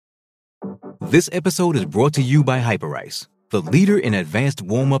This episode is brought to you by Hyperice, the leader in advanced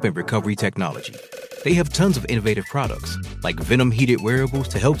warm-up and recovery technology. They have tons of innovative products, like Venom-heated wearables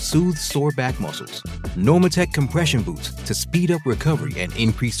to help soothe sore back muscles, Normatec compression boots to speed up recovery and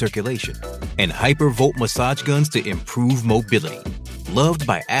increase circulation, and Hypervolt massage guns to improve mobility. Loved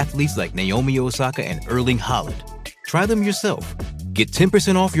by athletes like Naomi Osaka and Erling Haaland. Try them yourself. Get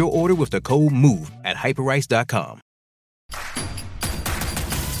 10% off your order with the code MOVE at hyperice.com.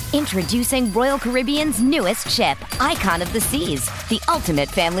 Introducing Royal Caribbean's newest ship, Icon of the Seas, the ultimate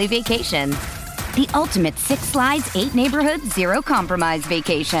family vacation. The ultimate 6 slides, 8 neighborhoods, 0 compromise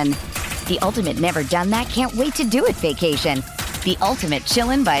vacation. The ultimate never done that, can't wait to do it vacation. The ultimate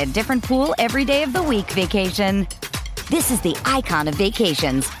chillin' by a different pool every day of the week vacation. This is the Icon of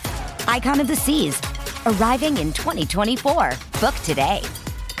Vacations. Icon of the Seas, arriving in 2024. Book today.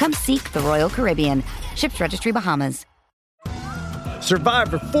 Come seek the Royal Caribbean. Ships Registry, Bahamas.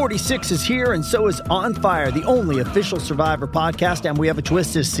 Survivor 46 is here, and so is On Fire, the only official Survivor podcast, and we have a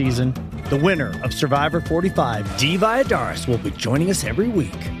twist this season. The winner of Survivor 45, Dee Valladares, will be joining us every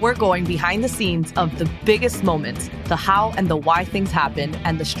week. We're going behind the scenes of the biggest moments, the how and the why things happen,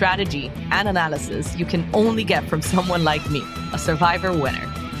 and the strategy and analysis you can only get from someone like me, a Survivor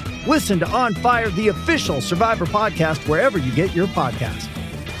winner. Listen to On Fire, the official Survivor podcast, wherever you get your podcasts.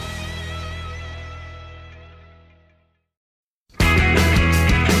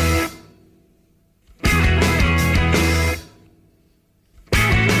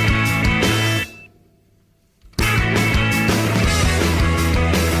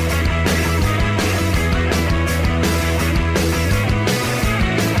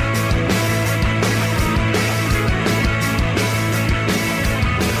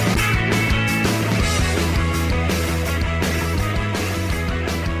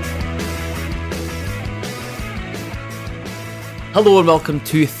 Hello and welcome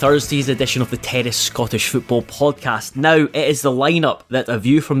to Thursday's edition of the Terrace Scottish Football Podcast. Now, it is the lineup that a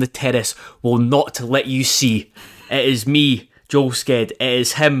view from the terrace will not let you see. It is me, Joel Sked, it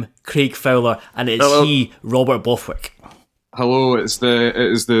is him, Craig Fowler, and it is he, Robert Bothwick. Hello, it is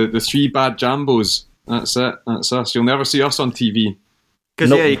the three bad Jambos. That's it, that's us. You'll never see us on TV.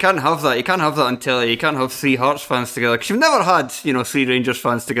 Because yeah, you can't have that. You can't have that on telly. You can't have 3 Hearts fans together. Because you've never had, 3 Rangers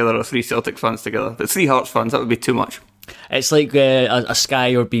fans together or 3 Celtic fans together. But 3 Hearts fans, that would be too much. It's like a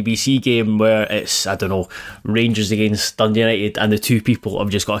Sky or BBC game where it's, I don't know, Rangers against Dundee United, and the two people have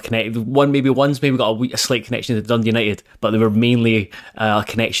just got a connection. One's maybe got a slight connection to Dundee United, but they were mainly a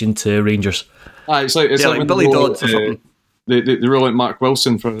connection to Rangers. It's like Billy Dodds or something. They roll out Mark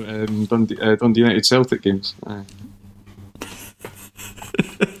Wilson for Dundee United Celtic games.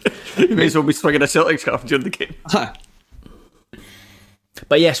 You may as well be swinging a Celtic scarf during the game.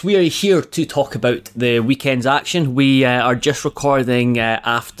 But yes, we are here to talk about the weekend's action. We are just recording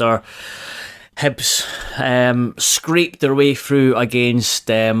after Hibs scraped their way through against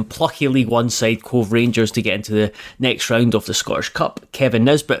plucky League One side Cove Rangers to get into the next round of the Scottish Cup. Kevin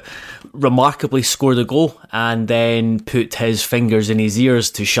Nisbet remarkably scored a goal and then put his fingers in his ears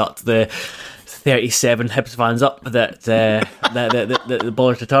to shut the 37 Hibs fans up that the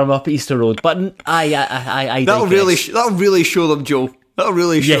bother to turn them up Easter Road. But I that'll really show them, Joe. That'll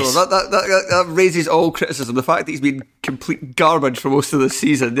really show Yes. them. That raises all criticism. The fact that he's been complete garbage for most of the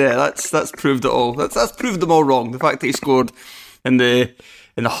season, yeah, that's proved it all. That's proved them all wrong. The fact that he scored in the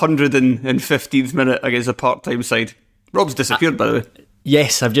 115th minute against a part-time side. Rob's disappeared, by the way.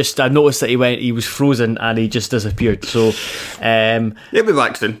 Yes, I noticed that he was frozen and he just disappeared. So He'll be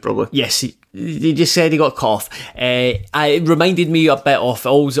back soon, probably. yes, he just said he got cut off. It reminded me a bit of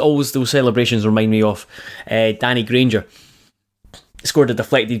always those celebrations remind me of Danny Granger. Scored a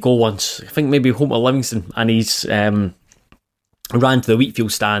deflected goal once, I think maybe home to Livingston, and he's ran to the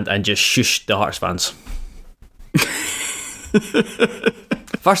Wheatfield stand and just shushed the Hearts fans.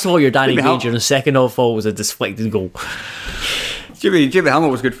 First of all, you're Danny Granger, and second of all was a deflected goal. Jimmy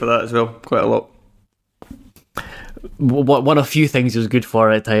Hamill was good for that as well, quite a lot. One of few things he was good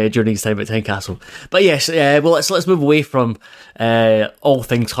for during his time at Tynecastle. But yes, well, let's move away from all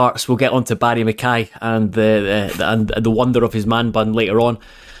things Hearts. We'll get on to Barry Mackay and the wonder of his man bun later on.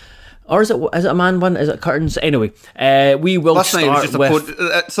 Or is it a man bun? Is it curtains? Anyway, we will Last start night it was just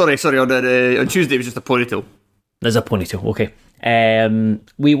with... sorry, on Tuesday it was just a ponytail. There's a ponytail, okay.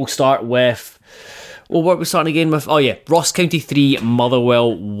 We will start with... Well, what are we starting again with? Oh yeah, Ross County 3,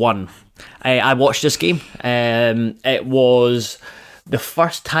 Motherwell 1. I watched this game. It was the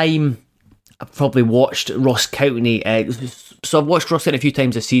first time I've probably watched Ross County. So I've watched Ross County a few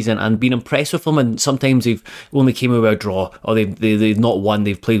times this season and been impressed with them. And sometimes they've only came away with a draw, or they've not won.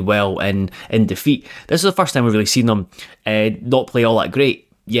 They've played well in defeat. This is the first time we've really seen them not play all that great.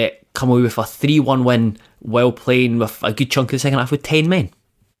 yet come away with a 3-1 win while playing with a good chunk of the second half with 10 men.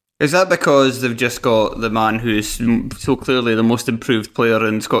 Is that because they've just got the man who's so clearly the most improved player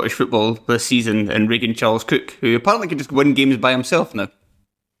in Scottish football this season, in Regan Charles-Cook, who apparently can just win games by himself now?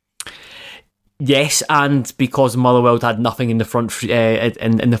 Yes, and because Motherwell had nothing in the front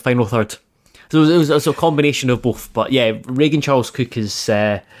in the final third. So it was a combination of both. But yeah, Regan Charles-Cook is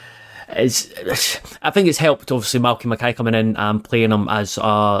I think it's helped, obviously, Malcolm Mackay coming in and playing him as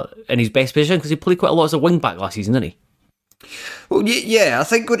in his best position, because he played quite a lot as a wing back last season, didn't he? Well, yeah, I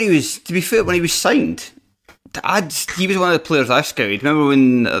think when he was signed, he was one of the players I scouted. Remember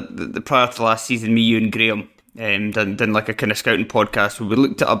when prior to last season, me, you and Graham done like a kind of scouting podcast where we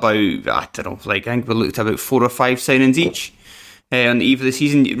looked at about, I think we looked at about 4 or 5 signings each on the eve of the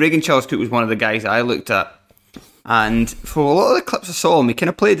season. Regan Charles-Cook was one of the guys I looked at, and for a lot of the clips I saw him, he kind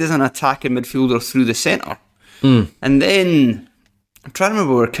of played as an attacking midfielder through the centre. And then I'm trying to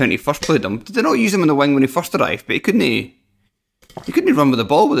remember where County first played him. Did they not use him in the wing when he first arrived? But he couldn't run with the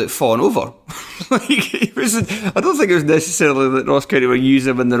ball without falling over. I don't think it was necessarily that Ross County were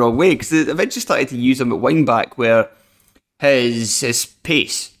using him in the wrong way, because they eventually started to use him at wing back, where his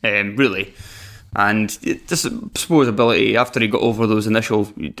pace, really, and just suppose ability, after he got over those initial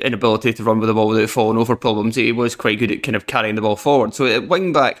inability to run with the ball without falling over problems, he was quite good at kind of carrying the ball forward. So at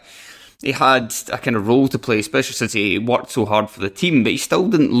wing back, he had a kind of role to play, especially since he worked so hard for the team, but he still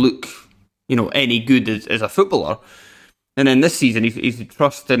didn't look, any good as a footballer. And then this season, he's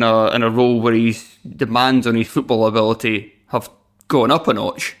thrust in a role where his demands on his football ability have gone up a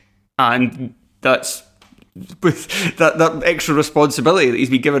notch, and that's with that extra responsibility that he's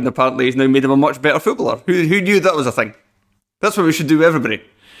been given. Apparently, has now made him a much better footballer. Who knew that was a thing? That's what we should do, everybody.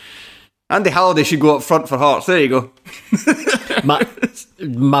 Andy Halliday should go up front for Hearts. There you go.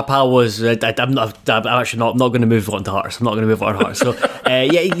 my pal was. I'm actually not going to move on to Hearts. I'm not going to move on to Hearts. So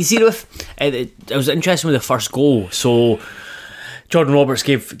yeah, you see, it was interesting with the first goal. So Jordan Roberts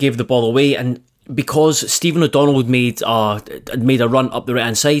gave the ball away, and because Stephen O'Donnell had made a run up the right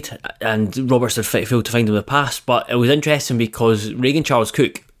hand side, and Roberts had failed to find him the pass. But it was interesting because Regan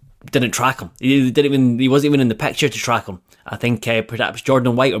Charles-Cook didn't track him. He wasn't even in the picture to track him. I think perhaps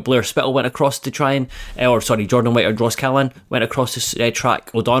Jordan White or Blair Spittle went across to try and, Jordan White or Ross Callahan went across to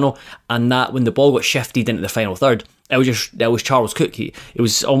track O'Donnell, and that when the ball got shifted into the final third, it was Charles Cook. It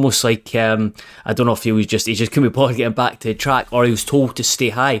was almost like I don't know if he just couldn't be bothered getting back to track, or he was told to stay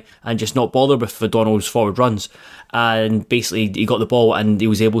high and just not bother with O'Donnell's forward runs, and basically he got the ball and he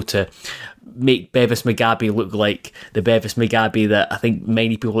was able to make Bevis Mugabi look like the Bevis Mugabi that I think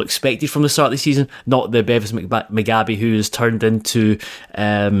many people expected from the start of the season, not the Bevis Mugabi who has turned into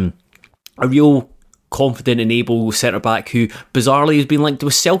a real confident and able centre-back who bizarrely has been linked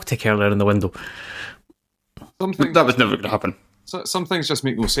with Celtic earlier in the window. That was never going to happen. Some things just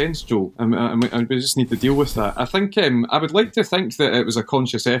make no sense, Joe, and we just need to deal with that. I think I would like to think that it was a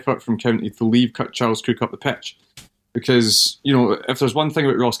conscious effort from County to leave Charles Cook up the pitch. Because, if there's one thing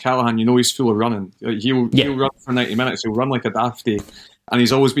about Ross Callahan, he's full of running. He'll run for 90 minutes, he'll run like a dafty, and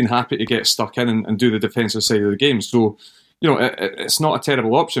he's always been happy to get stuck in and do the defensive side of the game. So, it's not a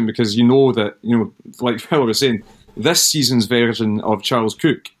terrible option, because that, like Phil was saying, this season's version of Charles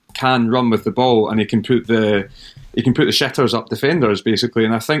Cook can run with the ball, and he can put the shitters up defenders, basically.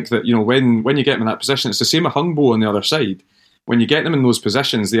 And I think that, when you get him in that position, it's the same with Hungbo on the other side. When you get them in those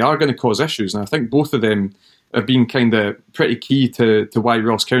positions, they are going to cause issues, and I think both of them have been kind of pretty key to why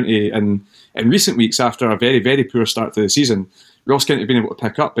Ross County in recent weeks, after a very, very poor start to the season, Ross County have been able to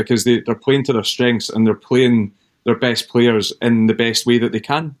pick up, because they're playing to their strengths and they're playing their best players in the best way that they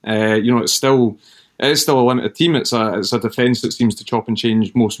can. It is still a limited team. It's a defence that seems to chop and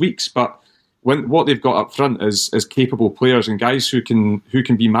change most weeks, but what they've got up front is capable players and guys who can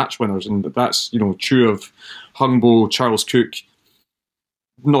be match winners, and that's true of Hungbo, Charles Cook.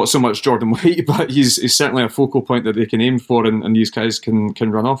 Not so much Jordan White, but he's certainly a focal point that they can aim for, and these guys can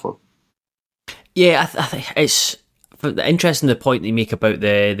run off of. Yeah, I think it's interesting the point that you make about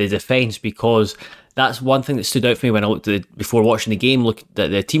the defence, because that's one thing that stood out for me when I looked at before watching the game. Looked at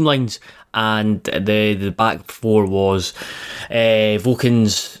the team lines, and the back four was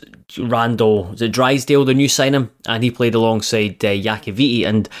Vokins, Randall, was it Drysdale, the new signing, and he played alongside Jakaviti,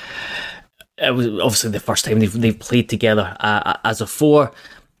 and it was obviously the first time they've played together as a four.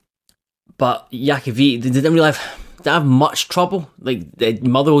 But Jakaviti, they didn't really have much trouble. Like,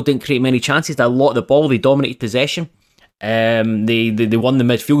 Motherwell didn't create many chances. They had a lot of the ball. They dominated possession. They won the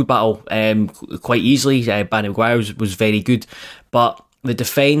midfield battle quite easily. Barry Maguire was very good, but the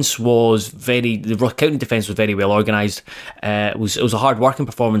defence the County defence was very well organised. It was a hard working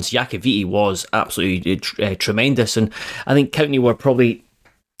performance. Jakaviti was absolutely tremendous, and I think County were probably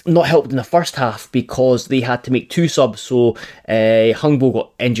not helped in the first half because they had to make 2 subs. So Hungbo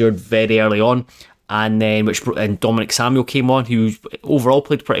got injured very early on, and then Dominic Samuel came on, who overall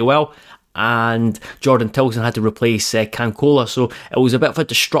played pretty well, and Jordan Tilson had to replace Cancola. So it was a bit of a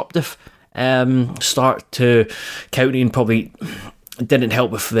disruptive start to County, and probably didn't help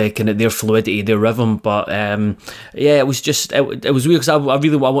with the kind of their fluidity, their rhythm. But it was just it was weird because I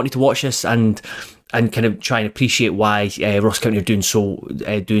wanted to watch this and kind of try and appreciate why Ross County are doing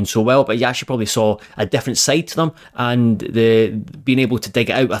so well. But you actually probably saw a different side to them, and being able to dig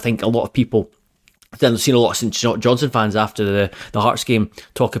it out. I think a lot of people, then I've seen a lot of St Johnstone fans after the Hearts game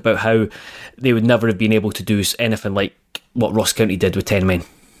talk about how they would never have been able to do anything like what Ross County did with 10 men.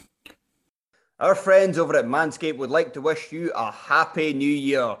 Our friends over at Manscaped would like to wish you a happy new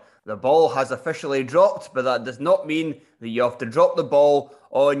year. The ball has officially dropped, but that does not mean that you have to drop the ball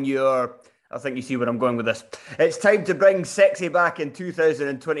on your... I think you see where I'm going with this. It's time to bring sexy back in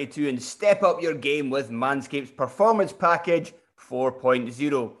 2022 and step up your game with Manscaped's Performance Package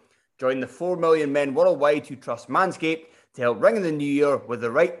 4.0. Join the 4 million men worldwide who trust Manscaped to help ring in the new year with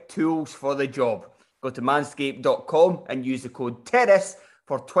the right tools for the job. Go to manscaped.com and use the code TERRACE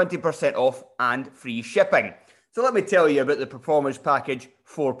for 20% off and free shipping. So let me tell you about the Performance Package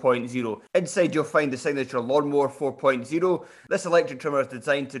 4.0. Inside you'll find the signature Lawnmower 4.0. This electric trimmer is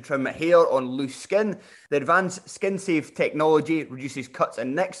designed to trim hair on loose skin. The advanced skin-safe technology reduces cuts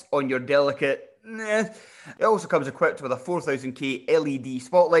and nicks on your delicate... It also comes equipped with a 4000K LED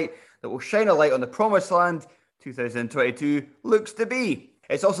spotlight that will shine a light on the promised land 2022 looks to be.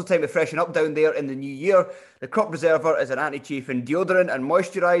 It's also time to freshen up down there in the new year. The Crop Preserver is an anti-chafing deodorant and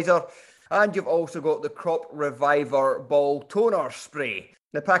moisturiser. And you've also got the Crop Reviver Ball Toner Spray.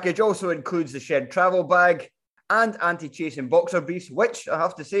 The package also includes the Shed Travel Bag and anti-chasing boxer briefs, which I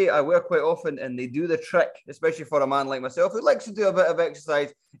have to say I wear quite often, and they do the trick, especially for a man like myself who likes to do a bit of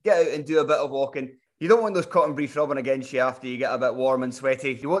exercise, get out and do a bit of walking. You don't want those cotton briefs rubbing against you after you get a bit warm and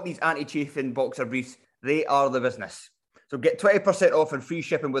sweaty. You want these anti-chafing boxer briefs. They are the business. So get 20% off and free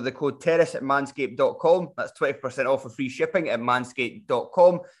shipping with the code TERRACE at manscaped.com. That's 20% off and free shipping at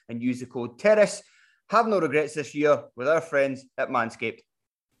manscaped.com, and use the code TERRACE. Have no regrets this year with our friends at Manscaped.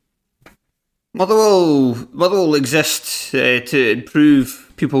 Motherwell exists to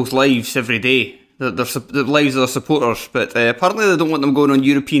improve people's lives every day, the lives of their supporters, but apparently they don't want them going on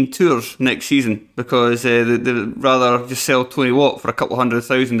European tours next season because they'd rather just sell Tony Watt for a couple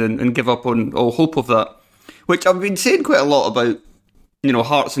 $100,000 and give up on all hope of that. Which I've been saying quite a lot about,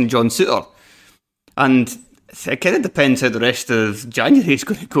 Hearts and John Souttar. And it kind of depends how the rest of January is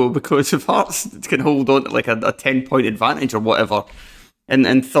going to go, because if Hearts can hold on to like a 10-point advantage or whatever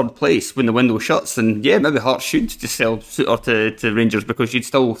in third place when the window shuts, then yeah, maybe Hearts should just sell Souttar to Rangers, because you'd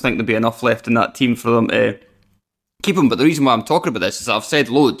still think there'd be enough left in that team for them to keep him. But the reason why I'm talking about this is that I've said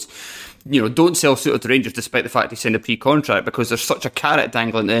loads, don't sell Souttar to Rangers despite the fact he signed a pre-contract, because there's such a carrot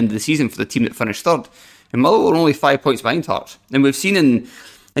dangling at the end of the season for the team that finished third. And Motherwell are only 5 points behind Hearts. And we've seen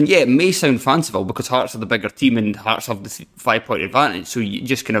and yeah, it may sound fanciful because Hearts are the bigger team and Hearts have the 5-point advantage, so you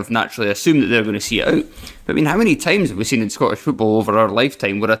just kind of naturally assume that they're going to see it out. But I mean, how many times have we seen in Scottish football over our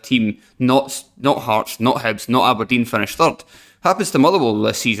lifetime where a team, not Hearts, not Hibs, not Aberdeen, finished third? Happens to Motherwell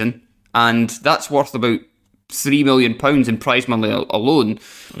this season, and that's worth about £3 million in prize money alone.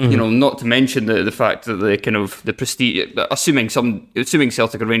 Mm-hmm. Not to mention the fact that the prestige, assuming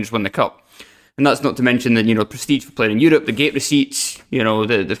Celtic and Rangers win the cup. And that's not to mention the prestige for playing in Europe, the gate receipts,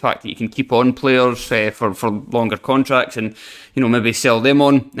 the fact that you can keep on players for longer contracts and maybe sell them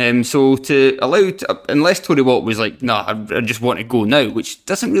on. So to allow, unless Tony Watt was like, nah, I just want to go now, which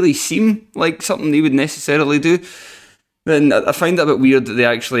doesn't really seem like something they would necessarily do, then I find it a bit weird that they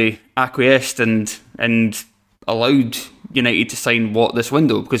actually acquiesced and allowed United to sign Watt this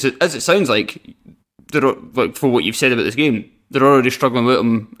window, because as it sounds like, for what you've said about this game, they're already struggling with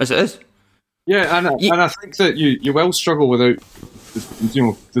him as it is. Yeah, and I think that you will struggle without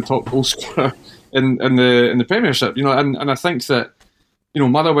the top goal scorer in the Premiership. And I think that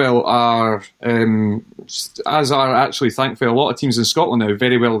Motherwell are, as are actually thankfully a lot of teams in Scotland now,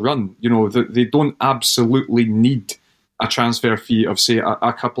 very well run. They don't absolutely need a transfer fee of say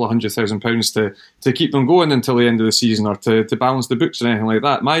a couple of £100,000 to keep them going until the end of the season, or to balance the books or anything like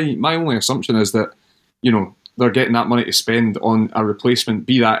that. My only assumption is that they're getting that money to spend on a replacement,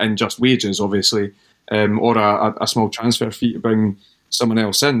 be that in just wages, obviously, or a small transfer fee to bring someone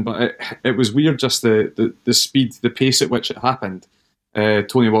else in. But it was weird, just the speed, the pace at which it happened.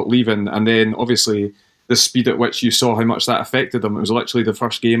 Tony Watt leaving, and then obviously the speed at which you saw how much that affected them. It was literally the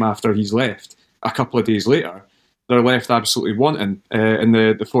first game after he's left. A couple of days later, they're left absolutely wanting in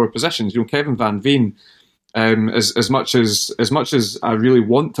the forward positions. Kevin Van Veen As much as I really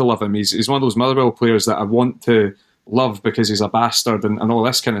want to love him, he's one of those Motherwell players that I want to love because he's a bastard and all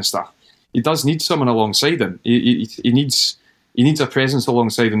this kind of stuff. He does need someone alongside him. He needs a presence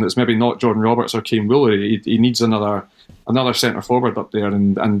alongside him that's maybe not Jordan Roberts or Kane Woolery. He needs another centre forward up there,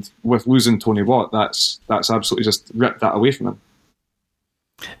 and with losing Tony Watt, that's absolutely just ripped that away from him.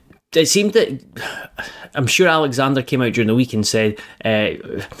 It seemed that, I'm sure Alexander came out during the week and said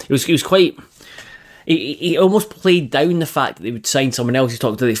it was quite. He almost played down the fact that they would sign someone else. He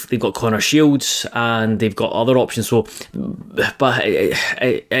talked to they've got Connor Shields and they've got other options. So, but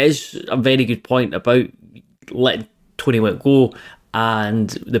it is a very good point about letting Tony Watt go and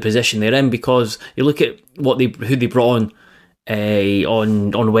the position they're in, because you look at who they brought on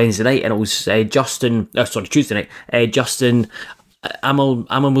Wednesday night, and it was Tuesday night. Justin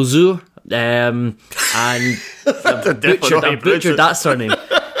Amamuzur, and I butchered that surname.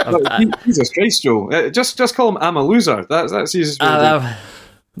 Jesus Christ, Joe! Just call him Amaluzer. That's easy. I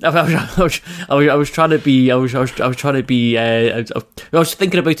was trying to be. I was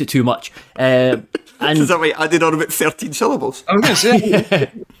thinking about it too much. And is that why you added on about 13 syllables? I was going to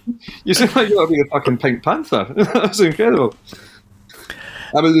say, you seem like you ought to be the fucking Pink Panther. That's incredible.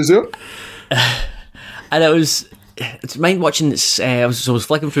 Amaluzer. And it's mind watching this. I was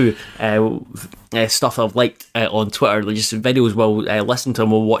flicking through stuff I've liked on Twitter, like just videos while listening to them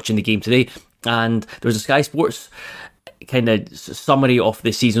while watching the game today. And there was a Sky Sports kind of summary of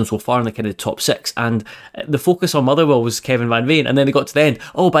the season so far in the kind of top six, and the focus on Motherwell was Kevin Van Veen, and then they got to the end.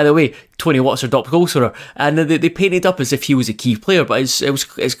 Oh, by the way, Tony Watt's our top goal scorer, and they painted up as if he was a key player, but it's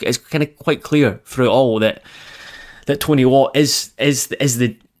kind of quite clear through it all that Tony Watt is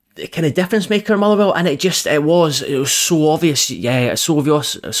the kind of difference maker in Motherwell, and it was so obvious. Yeah, so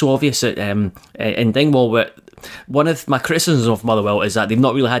obvious in Dingwall. But one of my criticisms of Motherwell is that they've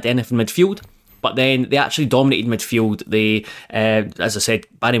not really had anything midfield, but then they actually dominated midfield. They, as I said,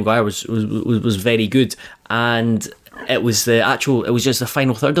 Barry Maguire was very good, and it was just the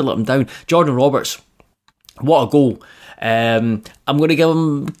final third that let him down. Jordan Roberts, what a goal! I'm going to give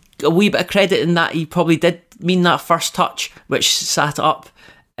him a wee bit of credit in that he probably did mean that first touch, which sat up.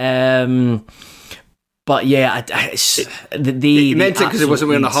 But yeah, he meant it because he wasn't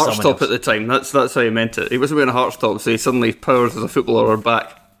wearing a Hearts top at the time. That's how he meant it. He wasn't wearing a Hearts top, so suddenly powers as a footballer are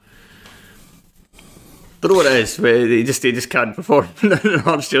back. Don't know what it is, but he just can't perform in a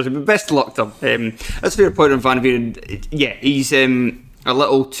Hearts jersey. But best of luck to him. That's a fair point on Van Veen. Yeah, he's a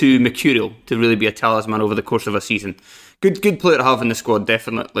little too mercurial to really be a talisman over the course of a season. Good player to have in the squad,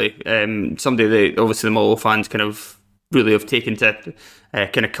 definitely. Somebody that obviously the Motherwell fans kind of really have taken to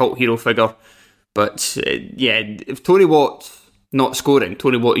kind of cult hero figure. But if Tony Watt's not scoring,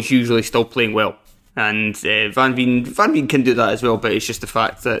 Tony Watt is usually still playing well, and Van Veen can do that as well. But it's just the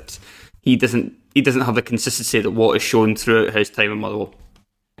fact that he doesn't have the consistency that Watt has shown throughout his time in Motherwell.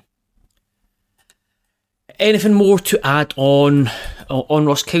 Anything more to add on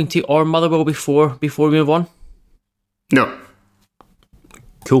Ross County or Motherwell before we move on? No.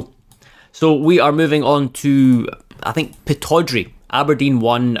 Cool. So we are moving on to, I think, Pittodrie. Aberdeen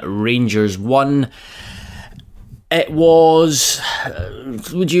 1, Rangers 1. It was,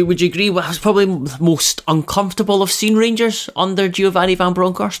 would you agree, it was probably the most uncomfortable I've seen Rangers under Giovanni Van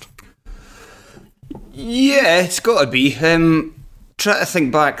Bronckhorst? Yeah, it's got to be. Try to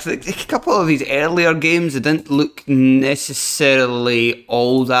think back. A couple of these earlier games, they didn't look necessarily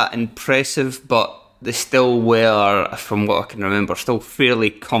all that impressive, but they still were, from what I can remember, still fairly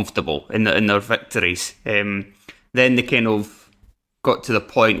comfortable in their victories. Then they kind of got to the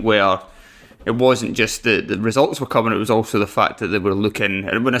point where it wasn't just the results were coming, it was also the fact that they were looking,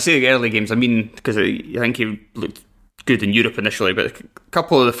 and when I say early games, I mean, because I think he looked good in Europe initially, but a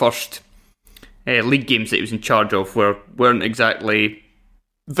couple of the first league games that he was in charge of weren't exactly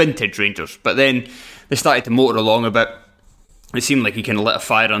vintage Rangers, but then they started to motor along a bit. It seemed like he kind of lit a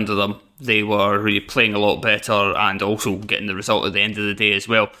fire under them. They were really playing a lot better and also getting the result at the end of the day as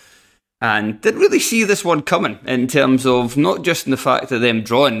well. And didn't really see this one coming in terms of not just in the fact of them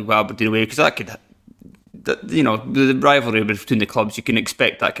drawing Aberdeen away, because the rivalry between the clubs, you can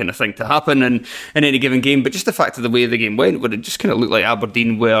expect that kind of thing to happen in any given game, but just the fact of the way the game went, where it just kind of looked like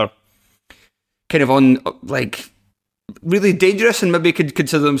Aberdeen were kind of on, like, really dangerous and maybe could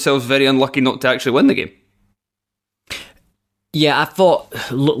consider themselves very unlucky not to actually win the game. Yeah, I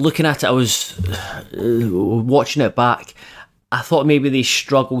thought, looking at it, I was watching it back, I thought maybe they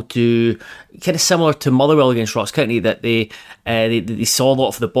struggled to, kind of similar to Motherwell against Ross County, that they saw a lot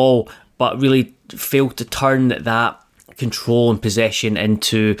of the ball, but really failed to turn that control and possession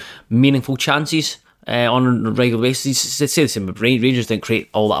into meaningful chances on a regular basis. I'd say the same with Rangers, didn't create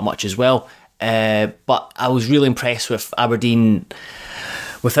all that much as well. but I was really impressed with Aberdeen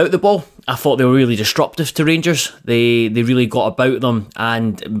without the ball. I thought they were really disruptive to Rangers. They really got about them,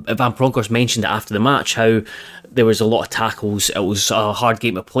 and Van Bronckhorst mentioned it after the match, how there was a lot of tackles. It was a hard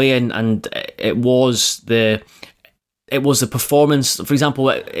game to play in, and it was the performance. For example,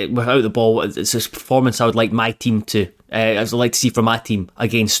 without the ball, it's this performance I would like my team to. I would like to see from my team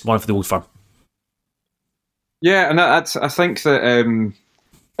against one of the Old Firm. Yeah, and I think that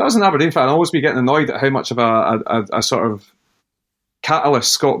as an Aberdeen fan, I'll always be getting annoyed at how much of a sort of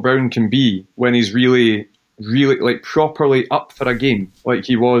catalyst Scott Brown can be when he's really, really like properly up for a game, like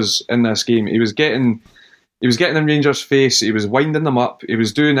he was in this game. He was getting in Rangers' face. He was winding them up. He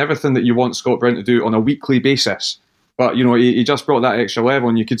was doing everything that you want Scott Brown to do on a weekly basis. But he just brought that extra level,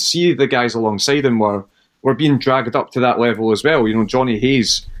 and you could see the guys alongside him were being dragged up to that level as well. Johnny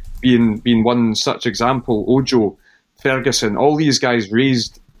Hayes being one such example. Ojo, Ferguson, all these guys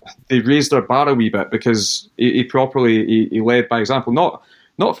raised their bar a wee bit because he led by example,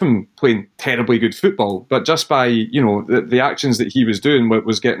 not from playing terribly good football, but just by the actions that he was doing. What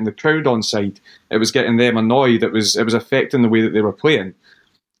was getting the crowd on side, it was getting them annoyed, it was affecting the way that they were playing.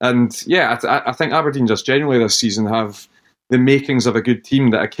 And yeah, I think Aberdeen just generally this season have the makings of a good team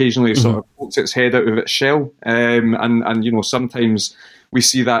that occasionally sort of pokes its head out of its shell, and sometimes we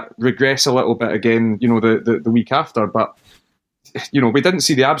see that regress a little bit again, the week after. But we didn't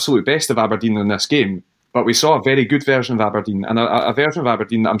see the absolute best of Aberdeen in this game, but we saw a very good version of Aberdeen, and a version of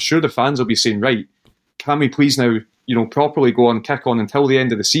Aberdeen that I'm sure the fans will be saying, right, can we please now, properly go on, kick on until the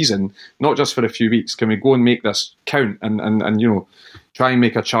end of the season, not just for a few weeks? Can we go and make this count and try and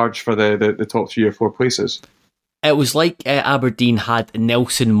make a charge for the top 3 or 4 places? It was like Aberdeen had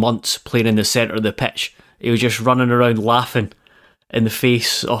Nelson Muntz playing in the centre of the pitch. He was just running around laughing in the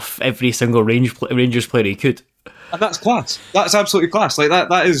face of every single Rangers player he could. And that's class. That's absolutely class. Like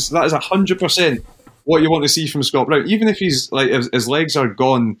that is 100% what you want to see from Scott Brown. Even if he's like his legs are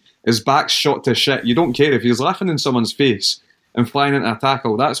gone, his back's shot to shit, you don't care if he's laughing in someone's face and flying into a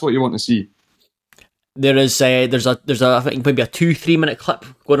tackle. That's what you want to see. There's I think maybe a 2-3 minute clip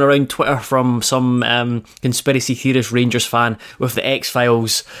going around Twitter from some conspiracy theorist Rangers fan with the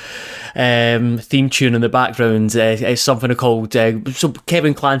X-Files theme tune in the background. It's something called so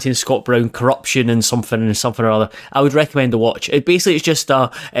Kevin Clancy and Scott Brown corruption and something or other. I would recommend the watch. It's just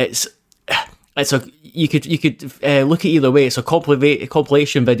you could look at either way. It's a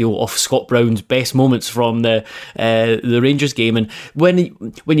compilation video of Scott Brown's best moments from the Rangers game, and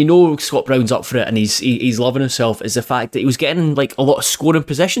when Scott Brown's up for it and he's loving himself, is the fact that he was getting like a lot of scoring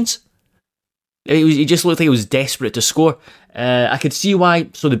positions. He just looked like he was desperate to score. I could see why.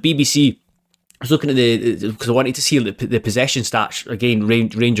 So the BBC was looking at because I wanted to see the possession stats again.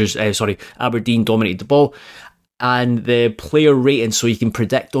 Aberdeen dominated the ball. And the player rating, so you can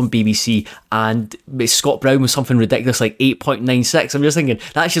predict on BBC, and Scott Brown was something ridiculous like 8.96. I'm just thinking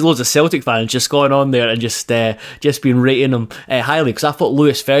that's just loads of Celtic fans just going on there and just been rating him highly, because I thought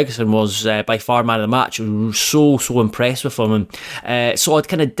Lewis Ferguson was by far man of the match. I was so impressed with him, and saw a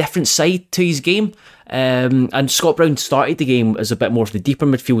kind of different side to his game. And Scott Brown started the game as a bit more of the deeper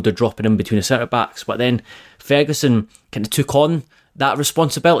midfielder, dropping in between the centre backs, but then Ferguson kind of took on that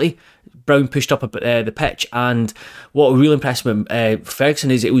responsibility. Brown pushed up the pitch, and what really impressed me Ferguson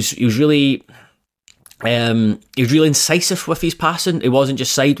is he was really incisive with his passing. It wasn't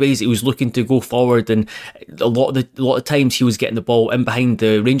just sideways; he was looking to go forward, and a lot of times he was getting the ball in behind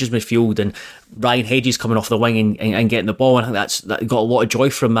the Rangers midfield, and Ryan Hedges coming off the wing and getting the ball. And I think that got a lot of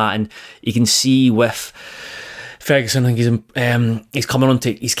joy from that, and you can see with Ferguson, I think he's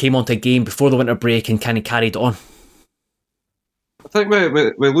came onto a game before the winter break and kind of carried on. I think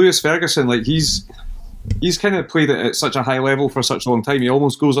with Lewis Ferguson, like he's kind of played it at such a high level for such a long time. He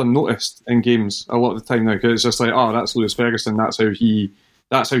almost goes unnoticed in games a lot of the time now, because it's just like, oh, that's Lewis Ferguson. That's how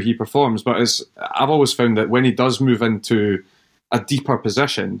he performs. But I've always found that when he does move into a deeper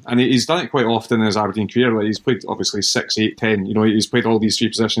position, and he's done it quite often in his Aberdeen career. Like he's played obviously 6, 8, 10. He's played all these 3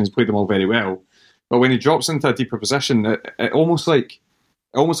 positions. He's played them all very well. But when he drops into a deeper position, it almost like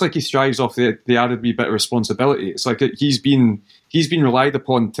he strives off the added wee bit of responsibility. It's like he's been relied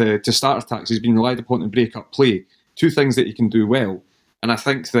upon to start attacks. He's been relied upon to break up play. 2 things that he can do well. And I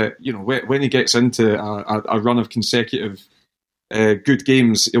think that when he gets into a run of consecutive good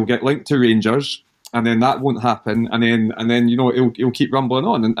games, he'll get linked to Rangers, and then that won't happen. And then he'll keep rumbling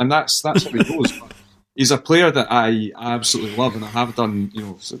on, and that's how it goes. But he's a player that I absolutely love, and I have done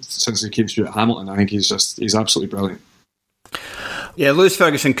since he came through at Hamilton. I think he's absolutely brilliant. Yeah, Lewis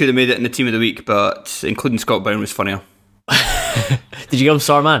Ferguson could have made it in the team of the week, but including Scott Brown was funnier. Did you give him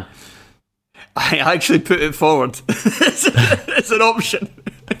Starman? I actually put it forward. It's an option.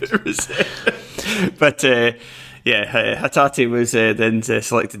 But Hatate was then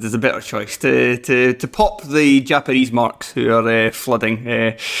selected as a better choice to pop the Japanese marks who are flooding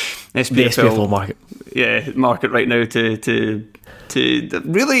SPFL market. Yeah, market right now to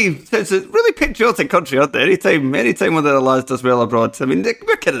really, it's a really patriotic country, aren't they? Anytime one of the lads does well abroad, I mean,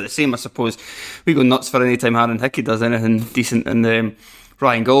 we're kind of the same, I suppose. We go nuts for any time Aaron Hickey does anything decent, and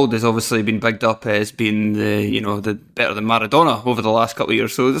Ryan Gold has obviously been bigged up as being the better than Maradona over the last couple of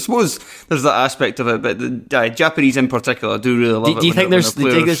years. So I suppose there's that aspect of it, but the Japanese in particular do really love it. Do you think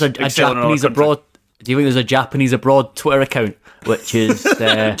there's a Japanese abroad? Do you think there's a Japanese abroad Twitter account which is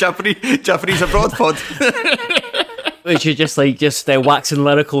Japanese abroad pod? Which is just waxing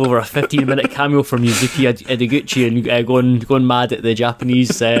lyrical over a 15-minute cameo from Yuzuki Ideguchi and going mad at the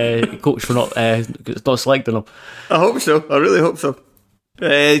Japanese coach for not selecting him. I hope so. I really hope so.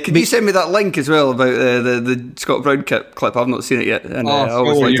 Can you send me that link as well about the Scott Brown clip? I've not seen it yet. And,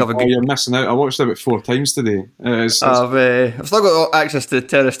 you're missing out. I watched it about 4 times today. I've still got access to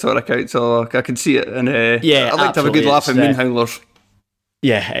Terrace Twitter account, so I can see it. And I'd like to have a good laugh at Moon Howlers.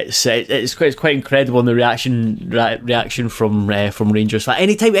 Yeah, it's quite incredible in the reaction from Rangers fans.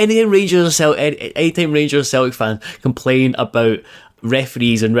 Anytime Rangers or Celtic fans complain about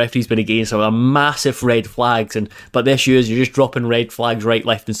referees and referees being against them are massive red flags, but the issue is you're just dropping red flags right,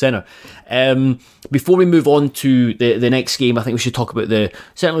 left and centre. Before we move on to the next game, I think we should talk about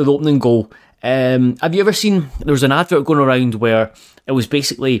certainly the opening goal. Have you ever seen, there was an advert going around where it was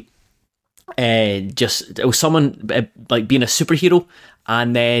basically it was someone like being a superhero,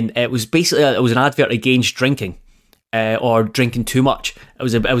 and then it was an advert against drinking. Or drinking too much. It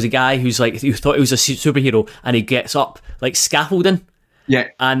was a guy who thought he was a superhero, and he gets up like scaffolding,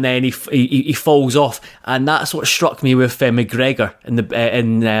 and then he falls off, and that's what struck me with McGregor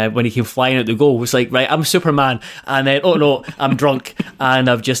when he came flying out the goal. It was like, right, I'm Superman, and then oh no, I'm drunk, and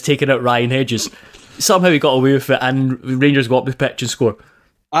I've just taken out Ryan Hedges. Somehow he got away with it, and Rangers got up the pitch and score.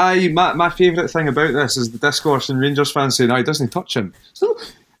 My favourite thing about this is the discourse and Rangers fans saying, he doesn't touch him. So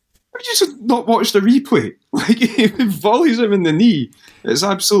have you just not watched the replay? Like, he volleys him in the knee. It's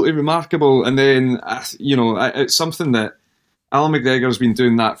absolutely remarkable. And then, it's something that Alan McGregor's been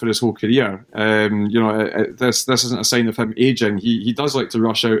doing that for his whole career. This isn't a sign of him ageing. He does like to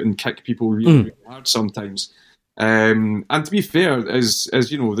rush out and kick people really hard sometimes. And to be fair, as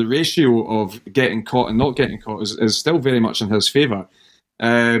the ratio of getting caught and not getting caught is still very much in his favour.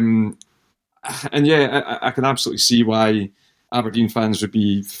 I can absolutely see why Aberdeen fans would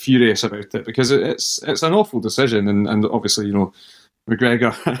be furious about it, because it's an awful decision, and obviously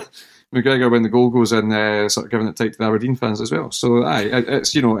McGregor when the goal goes in, sort of giving it tight to the Aberdeen fans as well. So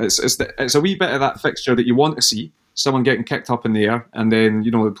it's a wee bit of that fixture that you want to see, someone getting kicked up in the air, and then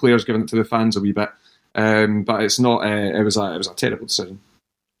the players giving it to the fans a wee bit. But it's not. It was a terrible decision.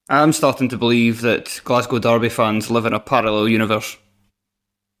 I'm starting to believe that Glasgow Derby fans live in a parallel universe.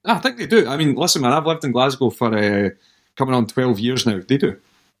 I think they do. I mean, listen, man, I've lived in Glasgow for coming on 12 years now. They do.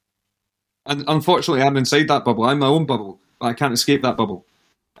 And unfortunately, I'm inside that bubble. I'm my own bubble, but I can't escape that bubble.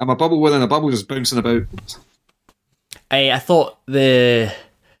 I'm a bubble within a bubble just bouncing about. I thought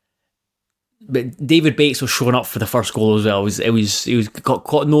but David Bates was showing up for the first goal as well. He was got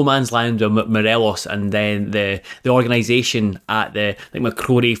caught no man's land with Morelos, and then the organisation at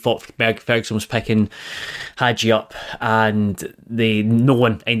McCrory thought Ferguson was picking Hadji up, and no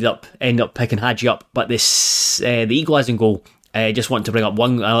one ended up picking Hadji up. But the equalising goal, I just want to bring up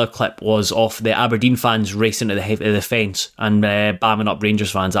another clip, was off the Aberdeen fans racing to the fence and bamming up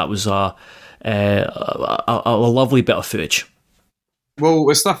Rangers fans. That was a lovely bit of footage. Well,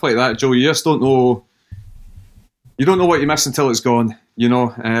 with stuff like that, Joe, you just don't know. You don't know what you miss until it's gone.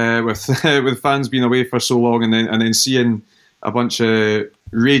 With fans being away for so long, and then seeing a bunch of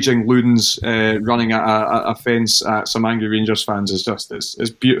raging loons running at a fence at some angry Rangers fans is just it's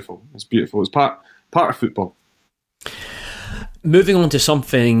beautiful. It's beautiful. It's part of football. Moving on to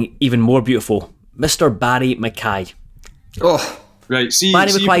something even more beautiful, Mr. Barry Mackay. Oh, right.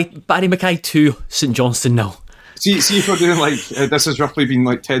 Barry Mackay 2, St Johnstone 0. See if we're doing this has roughly been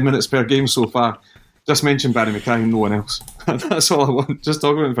 10 minutes per game so far. Just mention Barry Mackay and no one else. That's all I want. Just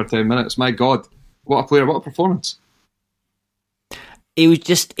talk about him for 10 minutes. My God, what a player! What a performance! It was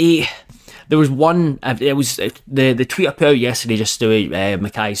just there was one. It was the tweet I put out yesterday just to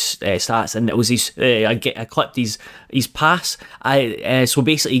Mackay's stats, and it was I clipped his pass. So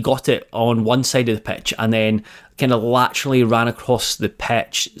basically he got it on one side of the pitch and then kind of laterally ran across the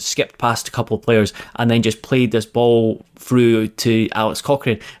pitch, skipped past a couple of players, and then just played this ball through to Alex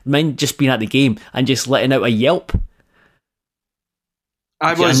Cochrane. Mind just being at the game and just letting out a yelp.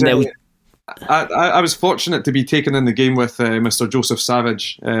 I was fortunate to be taken in the game with Mr. Joseph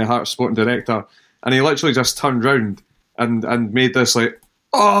Savage, Hearts sporting director, and he literally just turned round and made this like,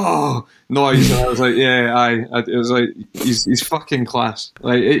 oh, noise. And I was like, yeah, it was like, he's fucking class.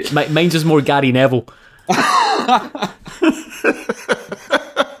 Like, mine's is more Gary Neville.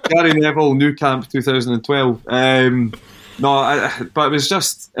 Gary Neville, New Camp 2012. But it was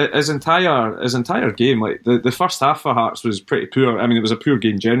just his entire game. Like the first half for Hearts was pretty poor. I mean, it was a poor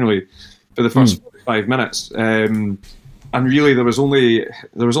game generally for the first 45 minutes. And really, there was only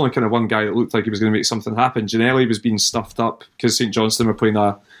kind of one guy that looked like he was going to make something happen. Ginnelly was being stuffed up because St Johnstone were playing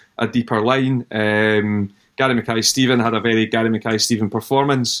a deeper line. Gary Mackay-Steven had a very Gary Mackay-Steven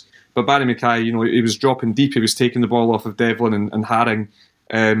performance, but Barry Mackay, he was dropping deep. He was taking the ball off of Devlin and Haring.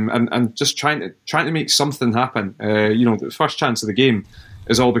 And just trying to make something happen. The first chance of the game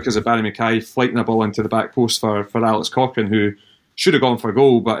is all because of Barry Mackay flighting a ball into the back post for Alex Cochrane, who should have gone for a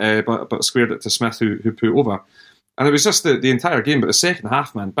goal, but squared it to Smith, who put it over. And it was just the entire game. But the second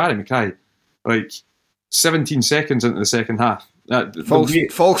half, man, Barry Mackay, like 17 seconds into the second half,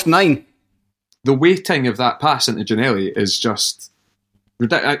 false 9. The weighting of that pass into Ginnelly is just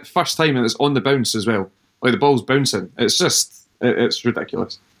ridiculous. First time, and it's on the bounce as well. Like the ball's bouncing. It's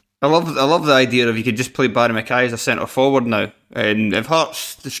ridiculous. I love the idea of you could just play Barry Mackay as a centre forward now. And if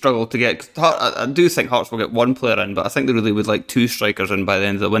Hearts struggle to get... I do think Hearts will get one player in, but I think they really would like 2 strikers in by the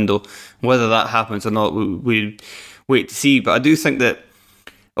end of the window. Whether that happens or not, we wait to see. But I do think that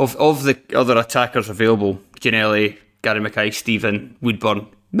of the other attackers available, Ginnelly, Gary Mackay-Steven, Woodburn,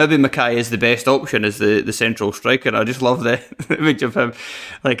 maybe Mackay is the best option as the central striker. I just love the image of him.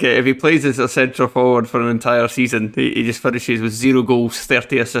 Like, if he plays as a centre forward for an entire season, he just finishes with 0 goals,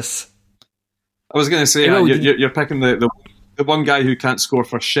 30 assists. I was going to say, you're picking the one guy who can't score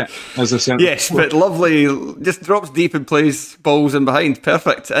for shit as a centre. Yes, but lovely, just drops deep and plays balls in behind.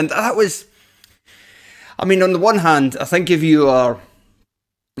 Perfect. And that was... I mean, on the one hand, I think if you're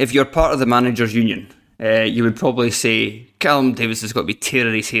part of the managers' union... you would probably say Callum Davis has got to be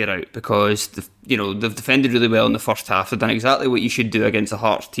tearing his hair out because they've defended really well in the first half. They've done exactly what you should do against a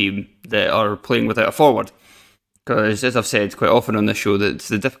Hearts team that are playing without a forward. Because, as I've said quite often on this show, that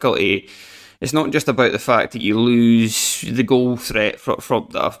the difficulty, it's not just about the fact that you lose the goal threat from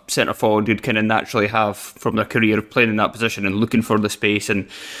the centre forward you'd kind of naturally have from their career of playing in that position and looking for the space and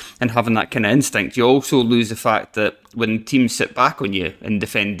having that kind of instinct. You also lose the fact that when teams sit back on you and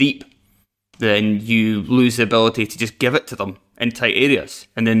defend deep, then you lose the ability to just give it to them in tight areas,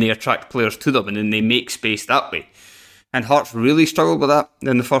 and then they attract players to them, and then they make space that way. And Hearts really struggled with that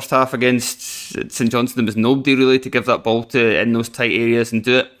in the first half against St Johnstone. There was nobody really to give that ball to in those tight areas and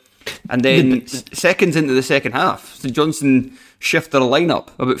do it. And then seconds into the second half, St Johnstone shifted a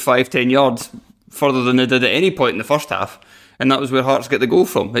line-up about 5-10 yards further than they did at any point in the first half, and that was where Hearts get the goal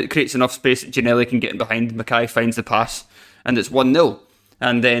from. It creates enough space that Ginnelly can get in behind, Mackay finds the pass, and it's 1-0.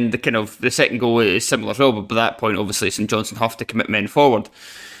 And then the second goal is similar as well, but by that point, obviously, St Johnstone have to commit men forward.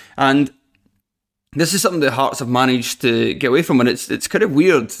 And this is something that Hearts have managed to get away from, and it's kind of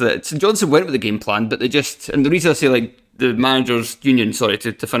weird that St Johnstone went with the game plan, but they just... And the reason I say, like, the managers' union,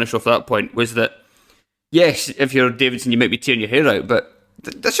 to finish off that point, was that, yes, if you're Davidson, you might be tearing your hair out, but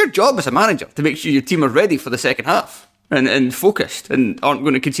that's your job as a manager, to make sure your team are ready for the second half and focused and aren't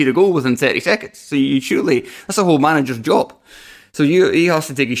going to concede a goal within 30 seconds. So that's a whole manager's job. So he has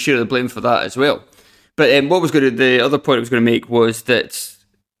to take his share of the blame for that as well. But the other point I was going to make was that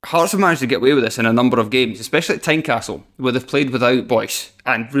Hearts have managed to get away with this in a number of games, especially at Tynecastle, where they've played without Boyce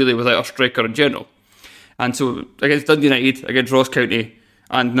and really without a striker in general. And so against Dundee United, against Ross County,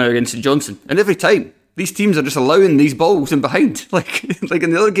 and now against St Johnstone. And every time, these teams are just allowing these balls in behind. Like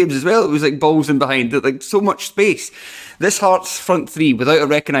in the other games as well, it was like balls in behind, like so much space. This Hearts front three, without a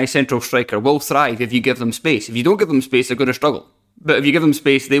recognised central striker, will thrive if you give them space. If you don't give them space, they're going to struggle. But if you give them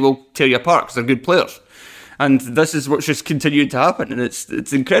space, they will tear you apart because they're good players. And this is what's just continued to happen. And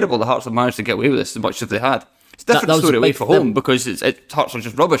it's incredible the Hearts have managed to get away with this as much as they had. It's a different story away from home because Hearts are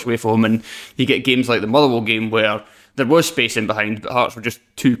just rubbish away from home. And you get games like the Motherwell game where there was space in behind, but Hearts were just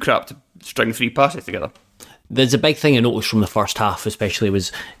too crap to string 3 passes together. There's a big thing I noticed from the first half, especially,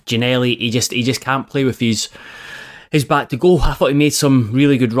 was Ginnelly. He just can't play with his back to goal. I thought he made some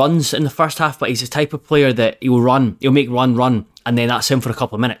really good runs in the first half, but he's the type of player that he'll make run, and then that's him for a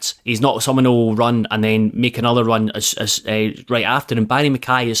couple of minutes. He's not someone who will run and then make another run right after. And Barry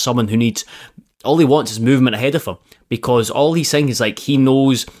Mackay is someone who all he wants is movement ahead of him, because all he's saying is like he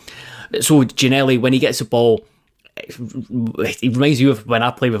knows. So Ginnelly, when he gets the ball, it reminds you of when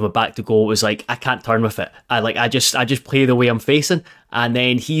I play with my back to goal. It was like I can't turn with it. I just play the way I'm facing, and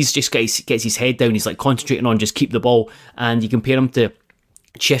then he's just gets his head down. He's like concentrating on just keep the ball. And you compare him to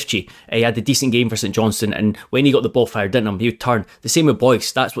Chifchi, he had a decent game for St Johnstone, and when he got the ball fired into him, he would turn. The same with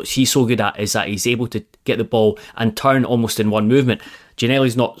Boyce. That's what he's so good at, is that he's able to get the ball and turn almost in one movement.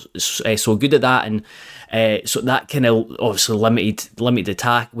 Ginnelly's not so good at that, and so that kind of obviously limited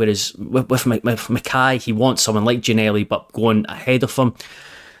attack. Whereas with Mackay, he wants someone like Ginnelly, but going ahead of him.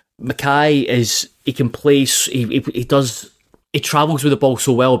 Mackay he can play. He travels with the ball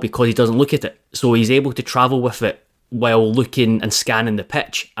so well because he doesn't look at it, so he's able to travel with it while looking and scanning the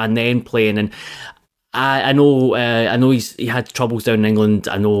pitch and then playing. And I know he had troubles down in England.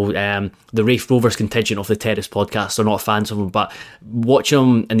 I know the Rafe Rovers contingent of the Terrace podcast are not fans of him, but watching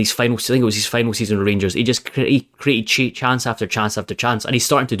him in these I think it was his final season with Rangers, he just created chance after chance after chance, and he's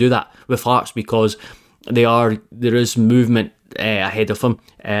starting to do that with Hearts because there is movement ahead of him.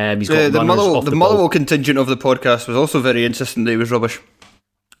 He's got the Motherwell contingent of the podcast was also very insistent that he was rubbish.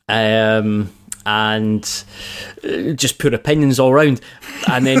 And just poor opinions all round.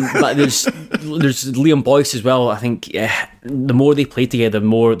 And then, but there's Liam Boyce as well. I think the more they play together, the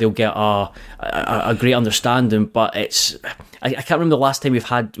more they'll get a great understanding. But I can't remember the last time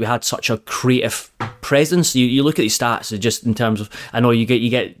we had such a creative presence. You look at his stats just in terms of, I know you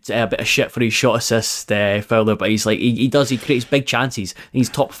get a bit of shit for his shot assist, Fowler, but he's like he creates big chances. He's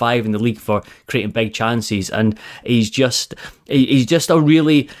top 5 in the league for creating big chances, and he's just a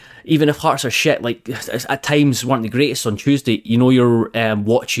really. Even if Hearts are shit, like at times weren't the greatest on Tuesday, you're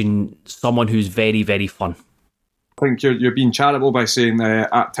watching someone who's very, very fun. I think you're being charitable by saying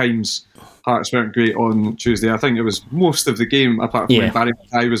at times Hearts weren't great on Tuesday. I think it was most of the game, apart from when Barry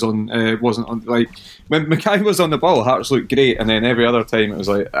Mackay was on, wasn't on. Like when Mackay was on the ball, Hearts looked great, and then every other time it was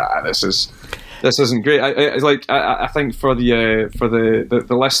like, this isn't great. I think for the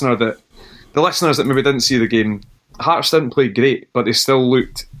listener the listeners that maybe didn't see the game, Hearts didn't play great, but they still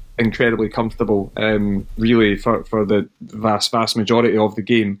looked incredibly comfortable, really, for the vast majority of the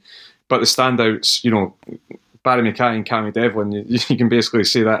game. But the standouts, Barry Mackay and Cammy Devlin, you can basically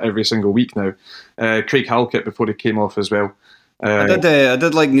say that every single week now. Craig Halkett before he came off as well. I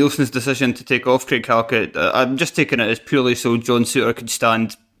did like Nielsen's decision to take off Craig Halkett. I'm just taking it as purely so John Souttar could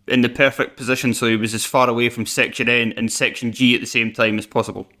stand in the perfect position so he was as far away from Section N and Section G at the same time as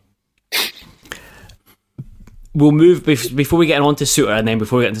possible. We'll move before we get on to Souttar, and then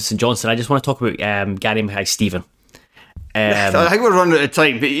before we get into St Johnstone. I just want to talk about Gary Mackay-Steven. I think we're running out of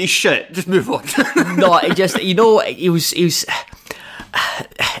time, but he's shit. Just move on. No, he was.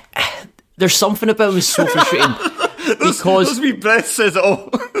 There's something about him so frustrating because those wee breaths says it all.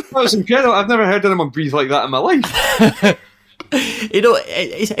 That was incredible. I've never heard anyone breathe like that in my life.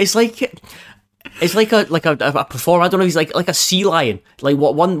 It's like a performer. I don't know. He's like a sea lion. Like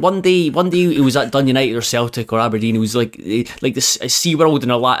what one day he was at Dun United or Celtic or Aberdeen. He was like this SeaWorld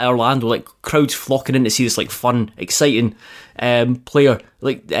in Orlando, like crowds flocking in to see this like fun, exciting player.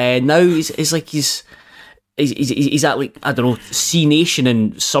 Like now he's like he's at like, I don't know, C Nation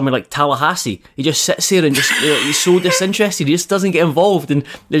in somewhere like Tallahassee. He just sits there and just he's so disinterested. He just doesn't get involved, and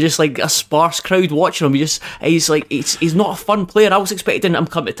there's just like a sparse crowd watching him. He's not a fun player. I was expecting him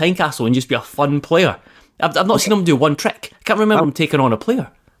to come to Tynecastle and just be a fun player. I've not seen him do one trick. I can't remember him taking on a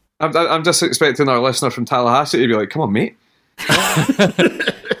player. I'm just expecting our listener from Tallahassee to be like, "Come on, mate." I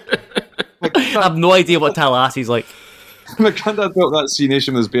have no idea what Tallahassee's like. My granddad built that C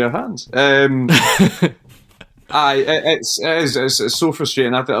Nation with his bare hands. It's so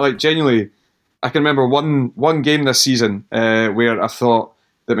frustrating. Genuinely, I can remember one game this season where I thought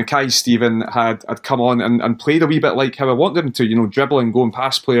that Mackay-Steven had come on and played a wee bit like how I wanted him to, dribbling, going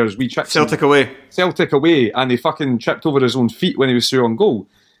past players, wee tricks. Celtic away, and he fucking tripped over his own feet when he was through on goal.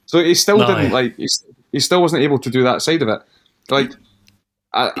 So he still he still wasn't able to do that side of it. Like,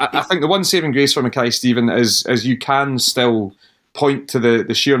 I think the one saving grace for Mackay-Steven is you can still point to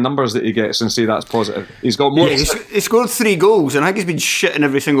the sheer numbers that he gets and say that's positive. He's got more. Yeah, he scored 3 goals, and I think he's been shit in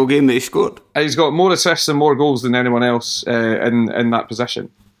every single game that he scored. He's got more assists and more goals than anyone else in that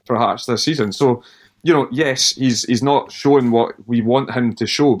position for Hearts this season. So, yes, he's not showing what we want him to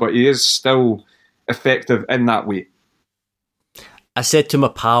show, but he is still effective in that way. I said to my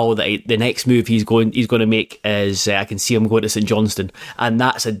pal that the next move he's going to make is I can see him going to St Johnstone, and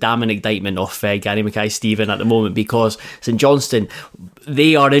that's a damning indictment of Gary Mackay-Steven at the moment, because St Johnstone,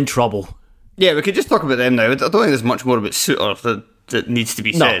 they are in trouble. Yeah, we could just talk about them now. I don't think there's much more about Souttar that needs to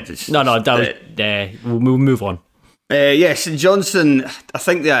be said. We'll move on. St Johnstone, I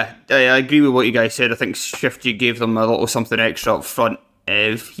think I agree with what you guys said. I think Shifty gave them a little something extra up front.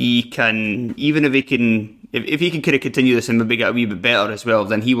 If he can kind of continue this and maybe get a wee bit better as well,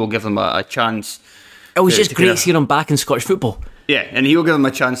 then he will give them a chance. It was just great seeing him back in Scottish football. Yeah, and he will give them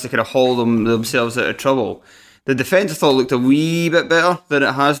a chance to kind of haul themselves out of trouble. The defence I thought looked a wee bit better than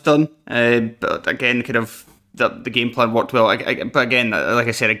it has done, but again, kind of the game plan worked well. But again, like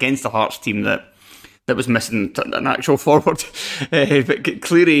I said, against the Hearts team that was missing an actual forward, but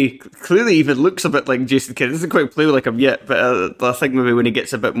clearly even looks a bit like Jason Kidd. Doesn't quite play like him yet, but I think maybe when he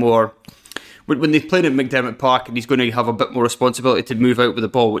gets a bit more, when they played at McDermott Park, and he's going to have a bit more responsibility to move out with the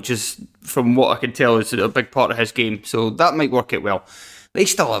ball, which is, from what I can tell, is a big part of his game. So that might work out well. They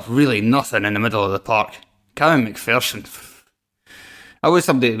still have really nothing in the middle of the park. Callum McPherson. I was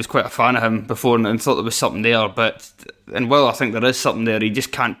somebody that was quite a fan of him before and thought there was something there, and while I think there is something there, he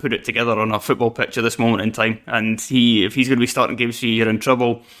just can't put it together on a football pitch at this moment in time. And if he's going to be starting games for you, you're in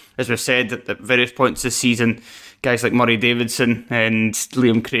trouble. As we've said at various points this season, guys like Murray Davidson and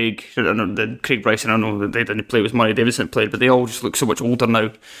Liam Craig, Craig Bryson, I know that they didn't play with Murray Davidson played, but they all just look so much older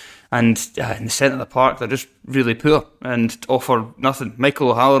now. And in the centre of the park, they're just really poor and offer nothing. Michael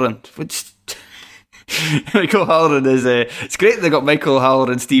O'Halloran, Michael O'Halloran is it's great they got Michael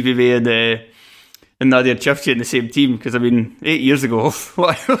O'Halloran, Stevie May and Nadir Chifchi in the same team, because 8 years ago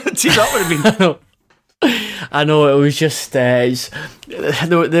what team that would have been. I know, it was just there was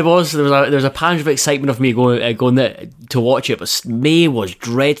a pange of excitement of me going to watch it, but May was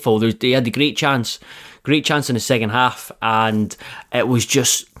dreadful. They had the great chance in the second half, and it was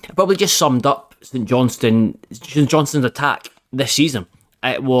probably just summed up St Johnstone's attack this season.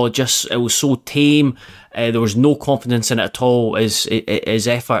 It was so tame. There was no confidence in it at all. His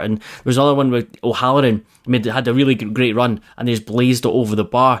effort, and there was another one with O'Halloran had a really great run, and he just blazed it over the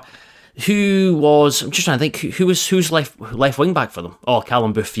bar. I'm just trying to think who's left wing back for them. Oh,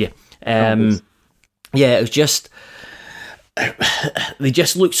 Callum Booth, yeah. Yeah, it was just they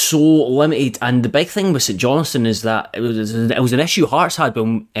just looked so limited. And the big thing with St Johnstone is that it was an issue Hearts had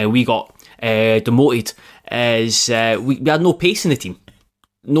when we got demoted. Is we had no pace in the team.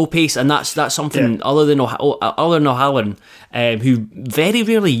 No pace, and that's something other than O'Halloran, who very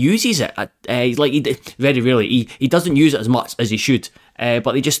rarely uses it. Very rarely, he doesn't use it as much as he should.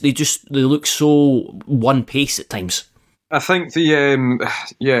 But they look so one pace at times. I think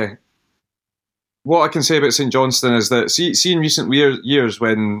what I can say about St Johnstone is that see in recent years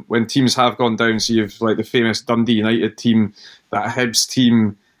when teams have gone down, so you've like the famous Dundee United team, that Hibs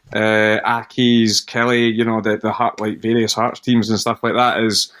team, Aki's, Kelly, the Heart, like various Hearts teams and stuff like that,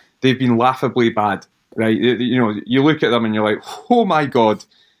 is they've been laughably bad, right? You look at them and you're like, oh my God,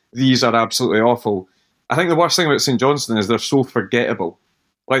 these are absolutely awful. I think the worst thing about St Johnstone is they're so forgettable.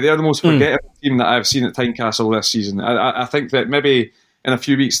 Like, they're the most forgettable team that I've seen at Tynecastle this season. I think that maybe in a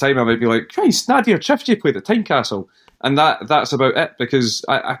few weeks' time I might be like, Christ, Nadir Chifchi played at Tynecastle. And that's about it, because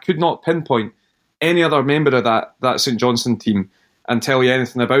I could not pinpoint any other member of that St Johnstone team and tell you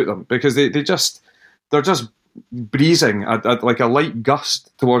anything about them, because they're just breezing like a light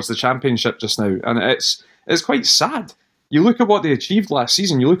gust towards the Championship just now, and it's quite sad. You look at what they achieved last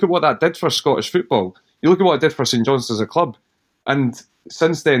season, you look at what that did for Scottish football, you look at what it did for St Johnstone as a club, and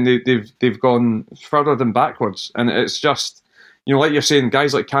since then they've gone further than backwards. And it's just, like you're saying,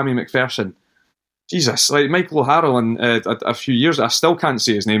 guys like Cammy McPherson, Jesus, like Michael O'Halloran a few years ago, I still can't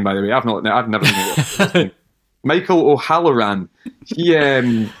say his name, by the way. I've never known his name. Michael O'Halloran. He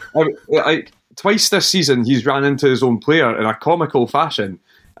like twice this season he's ran into his own player in a comical fashion,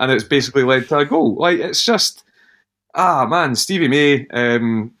 and it's basically led to a goal. Like, it's just Stevie May,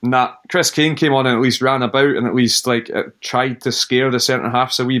 Chris Kane came on and at least ran about and at least tried to scare the centre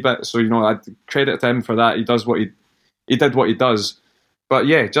halves a wee bit. So I'd credit to him for that. He does what he did what he does. But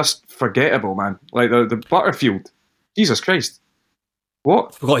yeah, just forgettable, man. Like the Butterfield, Jesus Christ,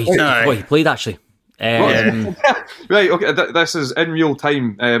 what? Forgot he played actually. Right, okay, this is in real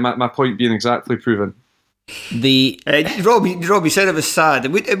time, my point being exactly proven. Robbie said it was sad.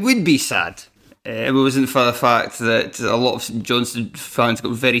 It would be sad if it wasn't for the fact that a lot of St Johnstone fans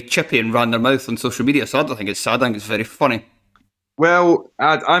got very chippy and ran their mouth on social media. So I don't think it's sad. I think it's very funny. Well,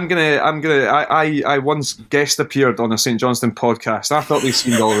 I once guest appeared on a St Johnstone podcast. I thought they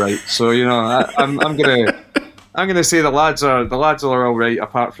seemed all right. So I'm gonna say the lads are all right,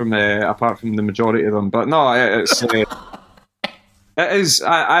 apart from the majority of them. But no, it's it is.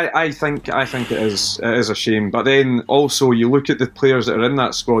 I think it is a shame. But then also you look at the players that are in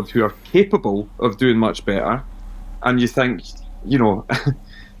that squad who are capable of doing much better, and you think,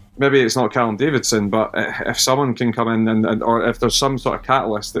 maybe it's not Callum Davidson, but if someone can come in and or if there's some sort of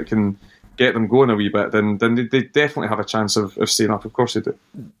catalyst that can get them going a wee bit, then they definitely have a chance of staying up. Of course they do.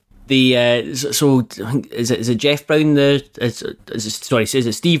 So is it Jeff Brown? Is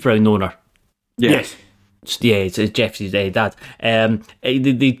it Steve Brown the owner? Yes. Yeah, it's Jeff's dad.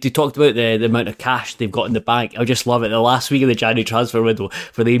 They talked about the amount of cash they've got in the bank. I just love it. The last week of the January transfer window,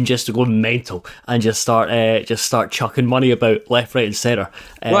 for them just to go mental and just start chucking money about left, right, and centre.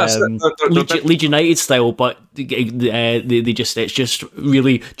 Leeds United style, but they just, it's just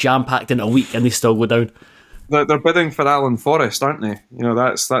really jam packed in a week, and they still go down. They're bidding for Alan Forrest, aren't they? You know,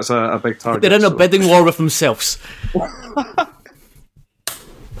 that's a big target. They're in a bidding war with themselves.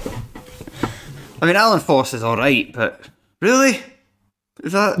 I mean, Alan Forrest is all right, but really,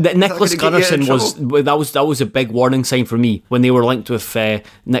 Nicholas Gunnarsson was a big warning sign for me when they were linked with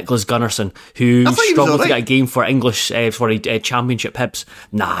Nicholas Gunnarsson, who struggled to get a game for English Championship Hibs.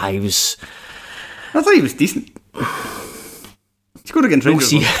 Nah, I thought he was decent. He scored against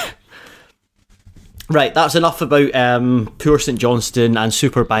Rangers. Right, that's enough about poor St Johnstone and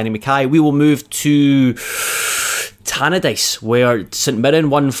Super Barney Mackay. We will move to Tannadice, where St Mirren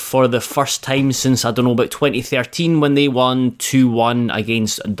won for the first time since, I don't know, about 2013, when they won 2-1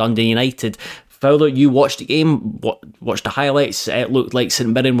 against Dundee United. Fowler, you watched the game, watched the highlights. It looked like St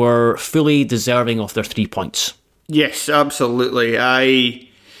Mirren were fully deserving of their 3 points. Yes, absolutely.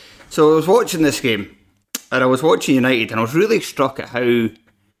 So I was watching this game, and I was watching United, and I was really struck at how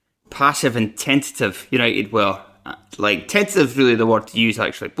passive and tentative United were. Like, tentative is really the word to use,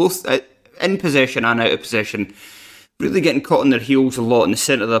 actually. Both in possession and out of possession. Really getting caught on their heels a lot in the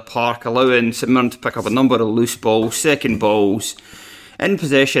centre of the park, allowing St Mirren to pick up a number of loose balls, second balls. In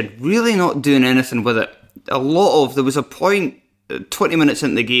possession, really not doing anything with it. There was a point, 20 minutes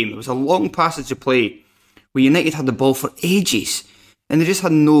into the game, there was a long passage of play where United had the ball for ages, and they just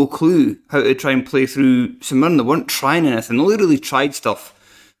had no clue how to try and play through St Mirren. They weren't trying anything. They only really tried stuff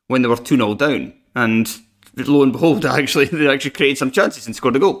when they were 2-0 down, and lo and behold, they actually created some chances and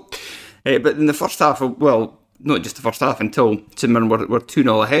scored a goal. But in the first half, well, not just the first half, until St Mirren were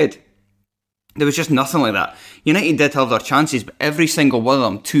 2-0 ahead, there was just nothing like that. United did have their chances, but every single one of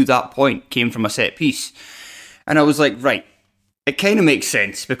them to that point came from a set piece. And I was like, right, it kind of makes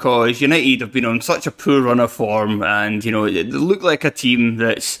sense, because United have been on such a poor run of form, and they look like a team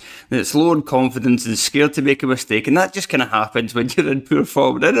that's low in confidence and scared to make a mistake, and that just kind of happens when you're in poor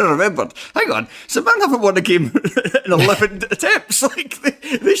form. And then I remembered, hang on, St Mirren haven't won a game in 11 attempts. Like,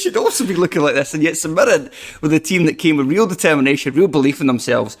 they should also be looking like this, and yet St Mirren, with a team that came with real determination, real belief in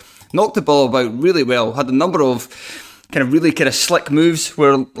themselves, knocked the ball about really well, had a number of kind of slick moves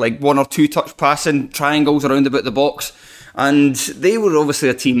where, like, 1 or 2 touch passing, triangles around about the box. And they were obviously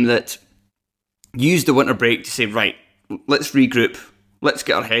a team that used the winter break to say, right, let's regroup, let's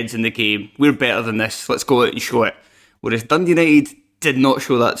get our heads in the game, we're better than this, let's go out and show it. Whereas Dundee United did not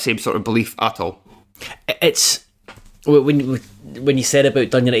show that same sort of belief at all. It's when you said about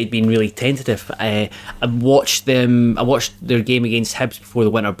Dundee United being really tentative, I watched their game against Hibs before the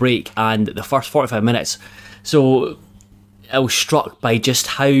winter break, and the first 45 minutes, so I was struck by just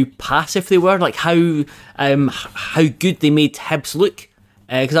how passive they were, like how good they made Hibs look.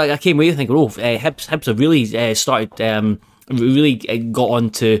 Because I came away thinking, Hibs have really started, really got on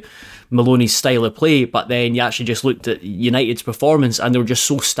to Maloney's style of play, but then you actually just looked at United's performance, and they were just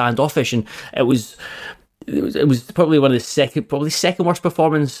so standoffish, and it was probably one of the second worst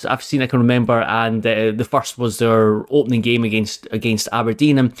performance I've seen I can remember, and the first was their opening game against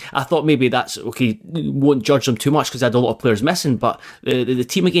Aberdeen, and I thought maybe that's okay, won't judge them too much because they had a lot of players missing, but the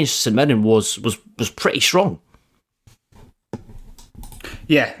team against St Mirren was pretty strong.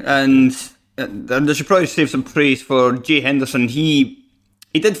 Yeah, and I should probably save some praise for Jay Henderson. He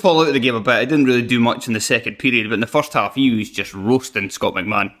did fall out of the game a bit. He didn't really do much in the second period, but in the first half, he was just roasting Scott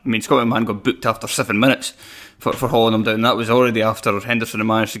McMahon. I mean, Scott McMahon got booked after 7 minutes for hauling him down. That was already after Henderson had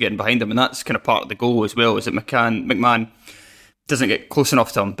managed to get in behind him, and that's kind of part of the goal as well, is that McMahon doesn't get close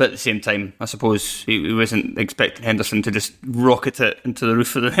enough to him, but at the same time, I suppose he wasn't expecting Henderson to just rocket it into the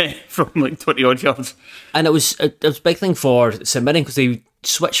roof of the net from like 20 odd yards. And it was a big thing for St Mirren because they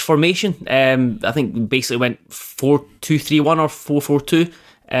switched formation. I think basically went 4-2-3-1 or 4-4-2,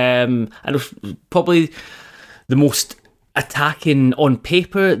 and it was probably the most attacking on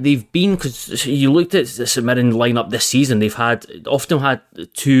paper they've been, because you looked at the St Mirren lineup this season, they've often had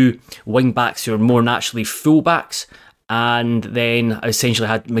 2 wing backs who are more naturally full backs, and then essentially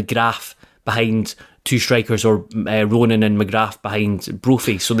had McGrath behind 2 strikers, or Ronan and McGrath behind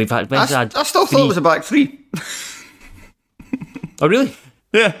Brophy. So they've had. I still thought it was a back 3. Oh really?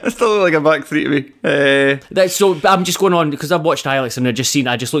 Yeah, it still looked like a back 3 to me. So I'm just going on because I've watched highlights and I just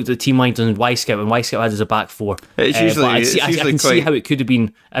looked at the team lines on Wyscout, and Wyscout had as a back 4. It's usually. I can see how it could have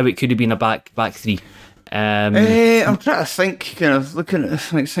been. How it could have been a back 3. I'm trying to think, kind of looking at,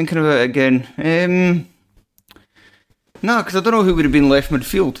 thinking about it again. No, because I don't know who would have been left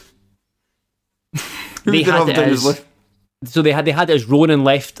midfield. They had it as, so they had it as Ronan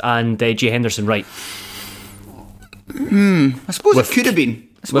left and Jay Henderson right. I suppose it could have been.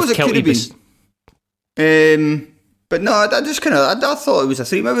 But no, I just kind of I thought it was a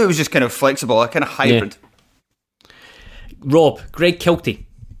 3. Maybe it was just kind of flexible, a kind of hybrid. Yeah. Rob, Greg Kiltie,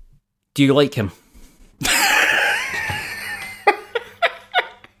 do you like him?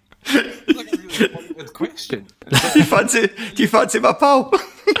 Good question. Do you fancy my pal?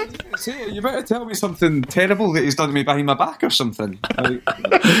 You better tell me something terrible that he's done to me behind my back or something.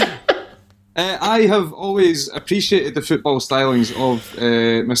 I have always appreciated the football stylings of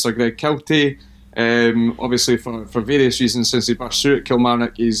Mr. Greg Kiltie. Obviously, for various reasons, since he burst through at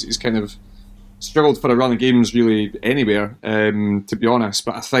Kilmarnock, he's kind of struggled for a run of games really anywhere, to be honest.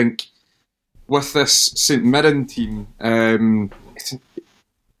 But I think with this St Mirren team,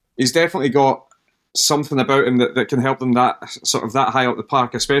 he's definitely got something about him that can help them that high up the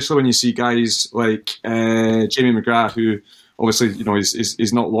park, especially when you see guys like Jamie McGrath, who obviously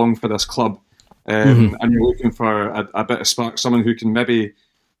is not long for this club, and you're looking for a bit of spark, someone who can maybe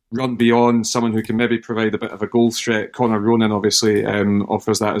run beyond, someone who can maybe provide a bit of a goal threat. Connor Ronan obviously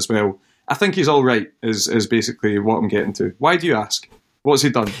offers that as well. I think he's all right, is basically what I'm getting to. Why do you ask? What's he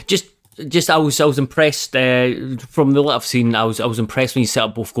done? Just I was impressed from the little I've seen. I was impressed when he set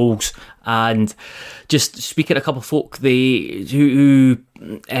up both goals, and just speaking to a couple of folk who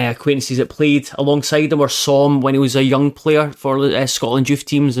acquaintances that played alongside him or saw him when he was a young player for Scotland youth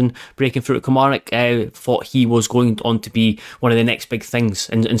teams and breaking through at Kilmarnock, thought he was going on to be one of the next big things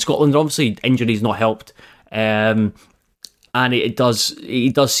in Scotland. Obviously, injuries not helped. And it does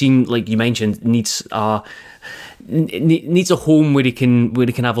seem, like you mentioned, needs a home where he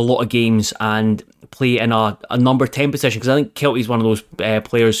can have a lot of games and play in a number 10 position, because I think Kiltie's one of those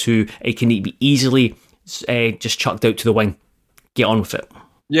players who it can be easily just chucked out to the wing. Get on with it.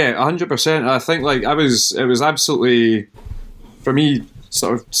 Yeah, 100%. I think it was absolutely, for me,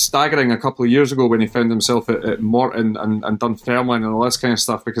 sort of staggering a couple of years ago when he found himself at Morton and Dunfermline and all this kind of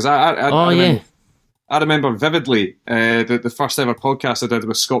stuff, because I remember vividly the first ever podcast I did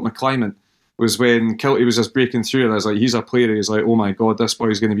with Scott McClyman was when Kiltie was just breaking through, and I was like, he's a player. He's like, oh my God, this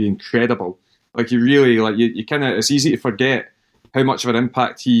boy's going to be incredible. Like, you really, you kind of, it's easy to forget how much of an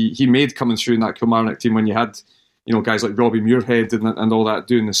impact he made coming through in that Kilmarnock team when you had, guys like Robbie Muirhead and all that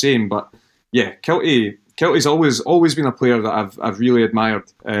doing the same. But yeah, Kiltie's always been a player that I've really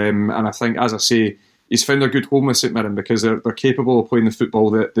admired. And I think, as I say, he's found a good home with St Mirren because they're capable of playing the football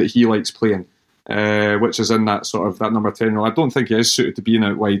that he likes playing, which is in that sort of that number 10 role. I don't think he is suited to being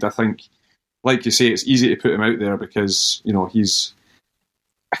out wide. I think, like you say, it's easy to put him out there because he's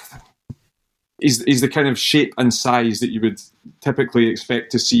the kind of shape and size that you would typically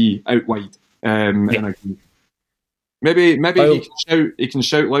expect to see out wide. Maybe he can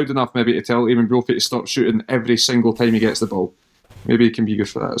shout loud enough maybe to tell Eamon Brophy to stop shooting every single time he gets the ball. Maybe he can be good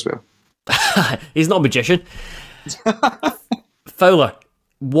for that as well. He's not a magician. Fowler,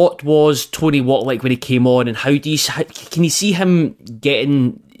 what was Tony Watt like when he came on, and can you see him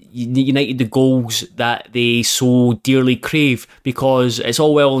getting United the goals that they so dearly crave? Because it's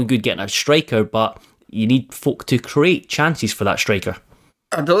all well and good getting a striker, but you need folk to create chances for that striker.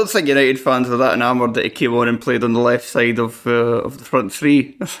 I don't think United fans were that enamoured that he came on and played on the left side of the front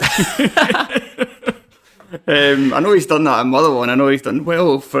three. I know he's done that in Motherwell, and I know he's done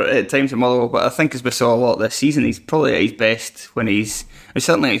well at times in Motherwell, but I think as we saw a lot this season, he's probably at his best when he's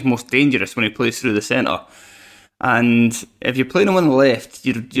certainly at his most dangerous when he plays through the centre. And if you're playing him on the left,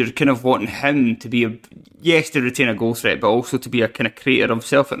 you're kind of wanting him to be to retain a goal threat, but also to be a kind of creator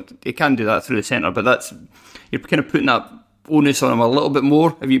himself. And he can do that through the centre, but you're kind of putting that onus on him a little bit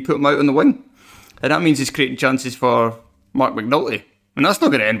more if you put him out on the wing. And that means he's creating chances for Mark McNulty. And that's not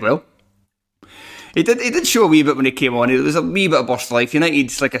going to end well. He did show a wee bit when he came on. It was a wee bit of burst of life.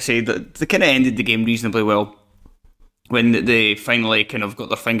 United, like I said, they kind of ended the game reasonably well when they finally kind of got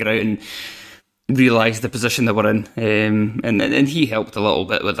their finger out and realised the position they were in. And he helped a little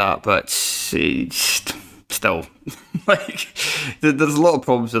bit with that, but still, there's a lot of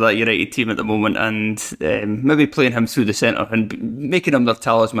problems with that United team at the moment, and maybe playing him through the centre and making him their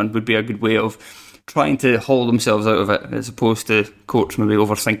talisman would be a good way of trying to haul themselves out of it, as opposed to coach maybe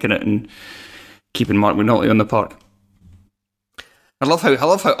overthinking it and keeping Mark McNulty on the park. I love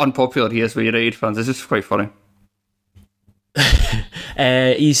how unpopular he is with United fans. It's just quite funny.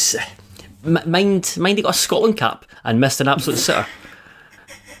 He's mind he got a Scotland cap and missed an absolute sitter.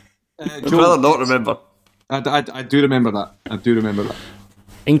 I'd rather not remember. I do remember that.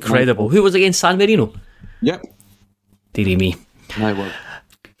 Incredible. Who was against San Marino? Yep. Deary me. My word.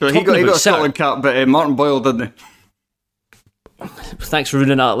 So he got a Scotland cap, but Martin Boyle didn't. Thanks for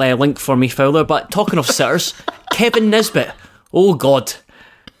ruining that link for me, Fowler. But talking of sitters, Kevin Nisbet. Oh, God.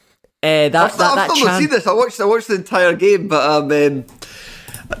 I've still not seen this. I watched the entire game, but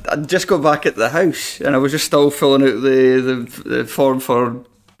I just got back at the house and I was just still filling out the form for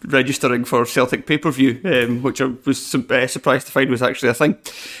registering for Celtic pay-per-view, which I was surprised to find was actually a thing.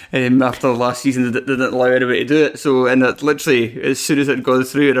 After the last season, they didn't allow anybody to do it. So, and it literally, as soon as it had gone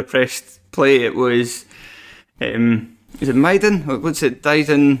through and I pressed play, it was, is it Maiden? What's it?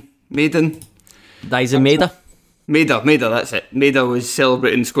 Dyson Maiden? Dyson Maida? Maida, that's it. Maida was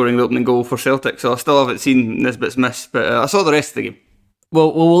celebrating scoring the opening goal for Celtic, so I still haven't seen Nisbet's miss, but I saw the rest of the game.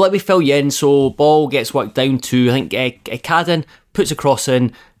 Well, let me fill you in. So, ball gets worked down to, I think, Cadden, puts a cross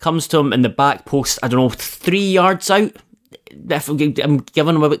in, comes to him in the back post, 3 yards out. If I'm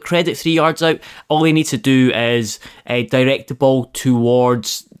giving him a bit credit, 3 yards out. All he needs to do is direct the ball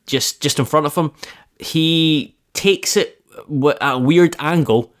towards just in front of him. He takes it at a weird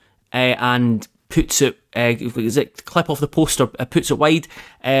angle and puts it, clip off the post or puts it wide.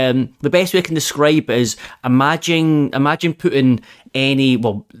 The best way I can describe it is imagine putting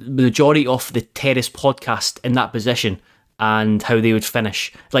the majority of the Terrace podcast in that position and how they would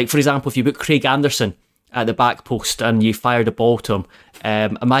finish. Like, for example, if you put Craig Anderson at the back post and you fired a ball to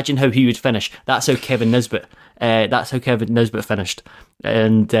him, imagine how he would finish. That's how Kevin Nisbet finished.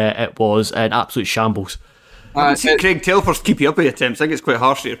 And it was an absolute shambles. Craig Telfer's keepy uppy attempts. I think it's quite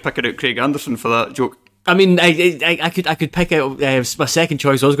harsh that you're picking out Craig Anderson for that joke. I mean, I could pick out my second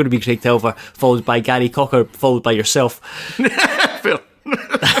choice was going to be Craig Telfer, followed by Gary Cocker, followed by yourself. Fair.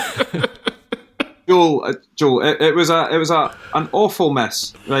 Joel, it was an awful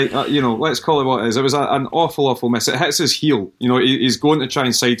miss, right? Let's call it what it is. It was an awful miss. It hits his heel. He's going to try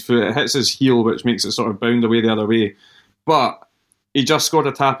and side foot. It hits his heel, which makes it sort of bound away the other way. But he just scored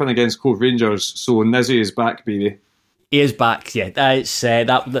a tap in against Cove Rangers, so Nizzy is back, baby. He is back, yeah. It's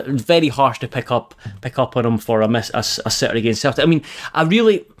that very harsh to pick up on him for a sitter against Celtic. I mean, I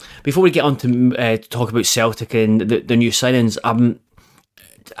really, before we get on to talk about Celtic and the new signings,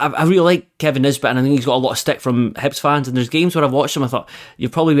 I really like Kevin Nisbet, and I think he's got a lot of stick from Hibs fans. And there's games where I've watched him, I thought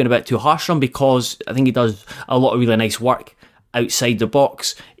you've probably been a bit too harsh on him, because I think he does a lot of really nice work outside the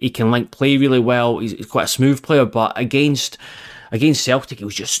box. He can link play really well. He's quite a smooth player, but against Celtic,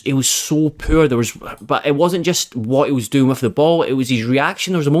 it was so poor. But it wasn't just what he was doing with the ball; it was his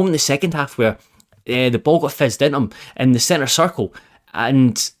reaction. There was a moment in the second half where the ball got fizzed into him in the centre circle,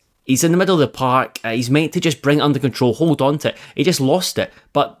 and he's in the middle of the park. He's meant to just bring it under control, hold on to it. He just lost it,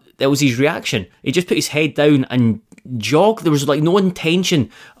 but it was his reaction. He just put his head down and jogged. There was no intention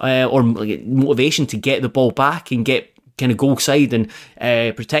or motivation to get the ball back and get kind of goal side and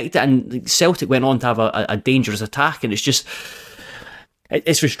protect it. And Celtic went on to have a dangerous attack, and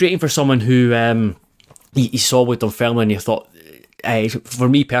it's frustrating for someone who you saw with Dunfermline and you thought, for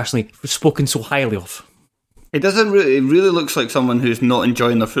me personally, spoken so highly of. It really looks like someone who's not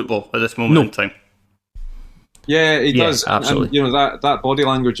enjoying their football at this moment in time. Yeah, he does. Absolutely. And, that body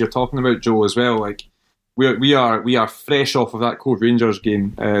language you're talking about, Joe, as well. Like we are fresh off of that Cove Rangers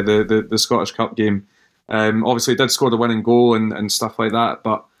game, the Scottish Cup game. Obviously, he did score the winning goal and stuff like that,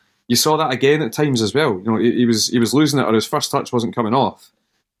 but you saw that again at times as well. He was losing it, or his first touch wasn't coming off,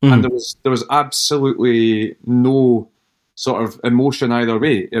 and there was absolutely no sort of emotion either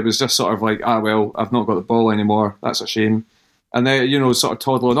way. It was just sort of like, I've not got the ball anymore. That's a shame. And then sort of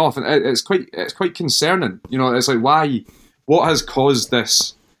toddling off, and it's quite concerning. It's like, why? What has caused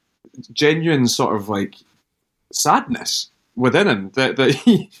this genuine sort of like sadness within him that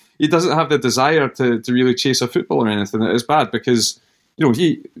he doesn't have the desire to really chase a football or anything? It is bad, because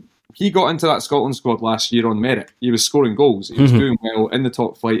he got into that Scotland squad last year on merit. He was scoring goals. He was doing well in the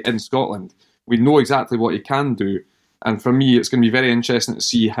top flight in Scotland. We know exactly what he can do. And for me, it's going to be very interesting to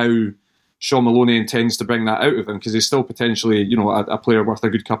see how Sean Maloney intends to bring that out of him, because he's still potentially, a player worth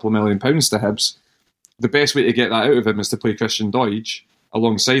a good couple of £1 million to Hibs. The best way to get that out of him is to play Christian Doidge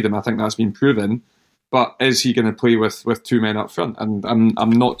alongside him. I think that's been proven. But is he going to play with two men up front? And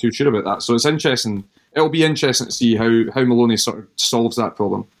I'm not too sure about that. So it's interesting. It'll be interesting to see how Maloney sort of solves that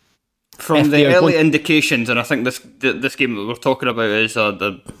problem. From the early indications, and I think this game that we're talking about is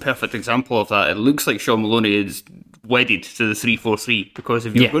the perfect example of that. It looks like Sean Maloney is wedded to the 3-4-3, because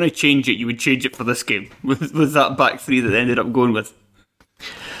if you're going to change it, you would change it for this game with that back three that they ended up going with.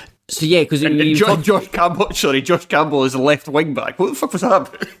 So yeah, because Josh Campbell is a left wing back. What the fuck was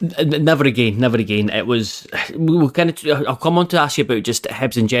that? Never again. It was. I'll come on to ask you about just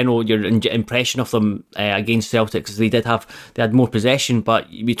Hibs in general. Your impression of them against Celtic, because they had more possession, but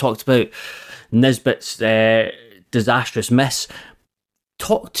we talked about Nisbet's disastrous miss.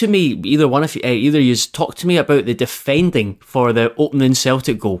 talk to me, either one of you, either you talk to me about the defending for the opening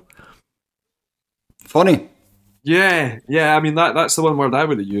Celtic goal. Funny. Yeah. I mean, that's the one word I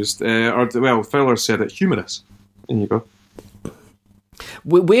would have used. Fowler said it, humorous. There you go.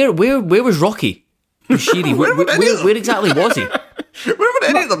 Where was Rocky Bushiri? where exactly was he? Where were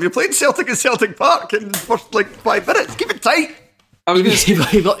any of them? You're playing Celtic in Celtic Park in the first 5 minutes. Keep it tight.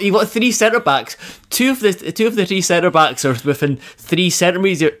 He got 3 centre backs. Two of the 3 centre backs are within 3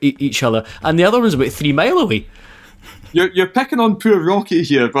 centimetres of each other, and the other one's about 3 mile away. You're picking on poor Rocky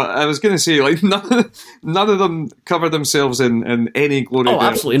here, but I was going to say none of them cover themselves in any glory. Oh,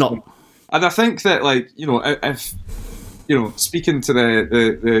 absolutely not. And I think that if speaking to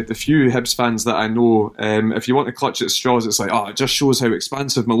the few Hibs fans that I know, if you want to clutch at straws, it's it just shows how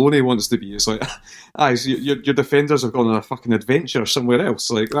expansive Maloney wants to be. It's your defenders have gone on a fucking adventure somewhere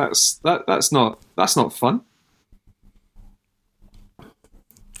else. That's not fun.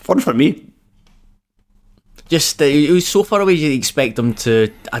 Fun for me. Just it was so far away. You expect them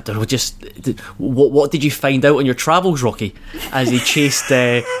to, I don't know. Just what did you find out on your travels, Rocky? As he chased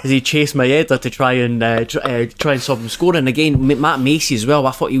Maeda to try and stop him scoring. And again, Matt Macy as well.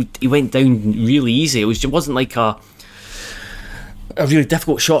 I thought he went down really easy. It wasn't like a really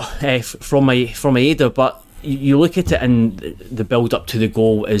difficult shot from Maeda. But you look at it, and the build up to the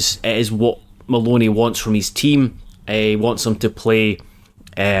goal is what Maloney wants from his team. He wants them to play.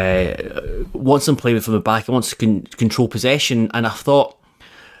 Wants them playing from the back. He wants to control possession, and I thought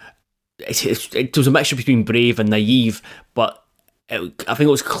it was a mixture between brave and naive, but I think it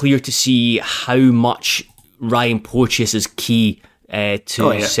was clear to see how much Ryan Porteous is key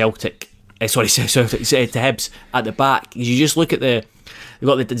to Celtic. To Hibs at the back. You just look at they've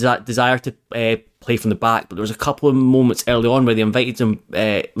got the desire to play from the back, but there was a couple of moments early on where they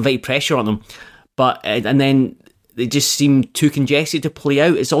invited pressure on them, and then they just seemed too congested to play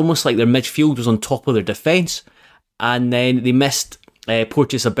out. It's almost like their midfield was on top of their defence, and then they missed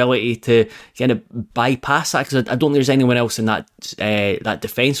Porteous' ability to kind of bypass that, because I don't think there's anyone else in that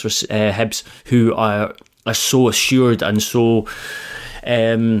defence for Hibs who are so assured and so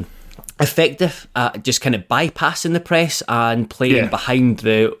effective at just kind of bypassing the press and playing behind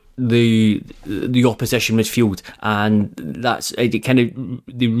the opposition midfield, and that's it.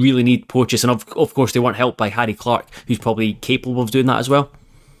 They really need Porteous, and of course they weren't helped by Harry Clark, who's probably capable of doing that as well,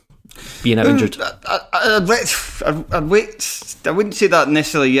 being out injured. I'd wait. I wouldn't say that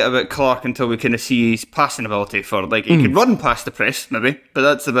necessarily yet about Clark until we kind of see his passing ability. For he can run past the press maybe, but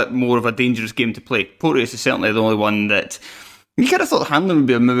that's a bit more of a dangerous game to play. Porteous is certainly the only one that. You kind of thought Hanlon would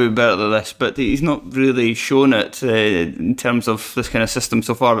be maybe better than this, but he's not really shown it in terms of this kind of system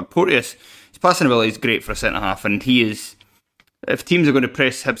so far. But Porteous, his passing ability is great for a centre-half, and he is, if teams are going to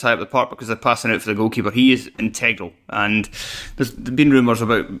press Hibs high up the park because they're passing out for the goalkeeper, he is integral. And there's been rumours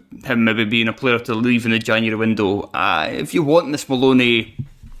about him maybe being a player to leave in the January window. If you want this Maloney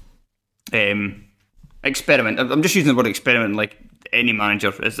experiment, I'm just using the word experiment like any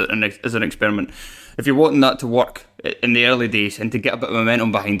manager as an experiment. If you're wanting that to work in the early days and to get a bit of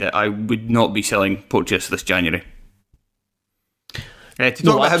momentum behind it, I would not be selling Porteous this January. To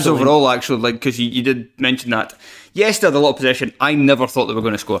talk about Hibs overall, actually, because you did mention that. Yes, they had a lot of possession. I never thought they were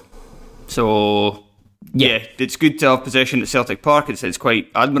going to score. So, yeah, it's good to have possession at Celtic Park. It's quite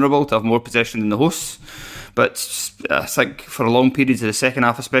admirable to have more possession than the hosts. But I think for long periods of the second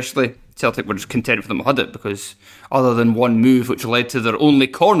half especially, Celtic were just content for them to had it, because other than one move which led to their only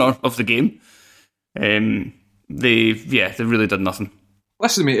corner of the game, they really did nothing.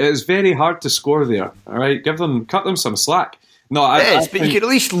 Listen to me, it is very hard to score there. All right, cut them some slack. No, but you can at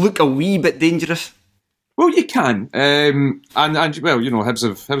least look a wee bit dangerous. Well, you can, and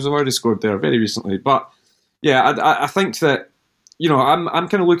Hibs have already scored there very recently. But yeah, I think that I'm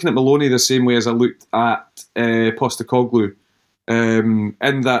kind of looking at Maloney the same way as I looked at Postecoglou, in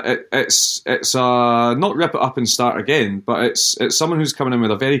that it's not rip it up and start again, but it's someone who's coming in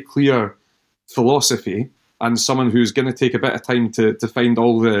with a very clear philosophy, and someone who's going to take a bit of time to find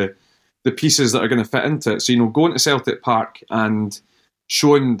all the pieces that are going to fit into it. So, going to Celtic Park and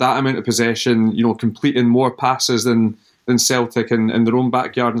showing that amount of possession, completing more passes than Celtic in their own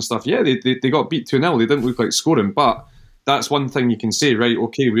backyard and stuff. Yeah, they got beat 2-0. They didn't look like scoring, but that's one thing you can say, right?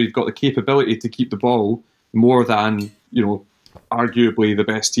 Okay, we've got the capability to keep the ball more than, arguably the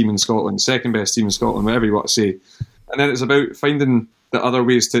best team in Scotland, second best team in Scotland, whatever you want to say. And then it's about finding the other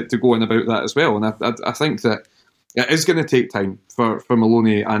ways to go on about that as well. And I think that it is going to take time for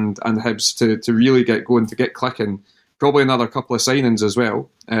Maloney and Hibs to really get going, to get clicking. Probably another couple of signings as well,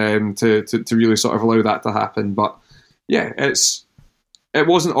 to really sort of allow that to happen. But yeah, it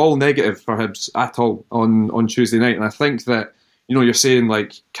wasn't all negative for Hibs at all on Tuesday night. And I think that, you're saying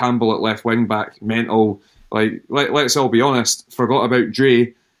like Campbell at left wing back, mental. Like, let's all be honest, forgot about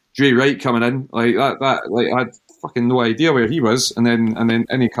Dre Wright coming in. Like that I had fucking no idea where he was, and then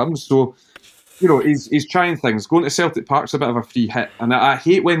in he comes. So, he's trying things. Going to Celtic Park's a bit of a free hit, and I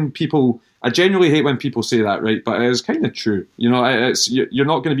genuinely hate when people say that, right? But it is kind of true. You're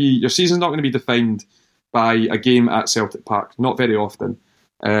not going to be, your season's not going to be defined by a game at Celtic Park, not very often.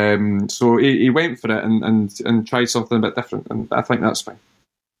 So he went for it and tried something a bit different, and I think that's fine.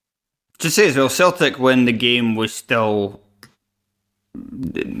 To say as well, Celtic, when the game was still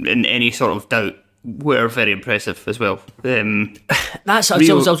in any sort of doubt, were very impressive as well. That's I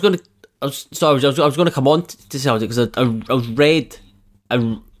was going to come on to Celtic because I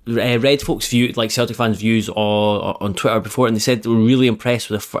read folks' view, like Celtic fans' views on Twitter before, and they said they were really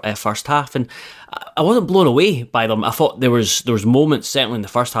impressed with the first half, and I wasn't blown away by them. I thought there was moments certainly in the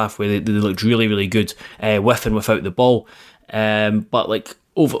first half where they looked really, really good with and without the ball, but like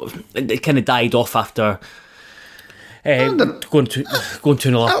it kind of died off after going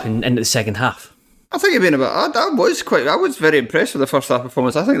 2-0 up into the second half. I think you've been about. I was very impressed with the first half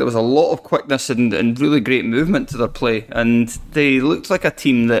performance. I think there was a lot of quickness and really great movement to their play, and they looked like a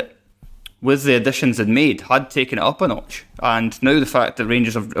team that, with the additions they'd made, had taken it up a notch. And now the fact that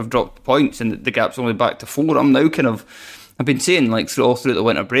Rangers have dropped points and the gap's only back to 4, I've been saying like all through the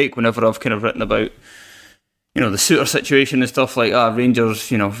winter break, whenever I've kind of written about the Suter situation and stuff like that, Rangers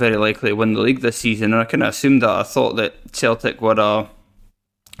very likely to win the league this season, and I kind of assumed that. I thought that Celtic were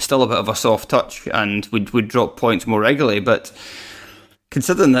still a bit of a soft touch and would drop points more regularly, but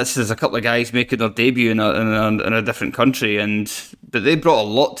considering this is a couple of guys making their debut in a different country, but they brought a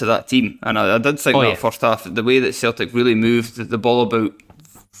lot to that team, and I did think first half, the way that Celtic really moved the ball about,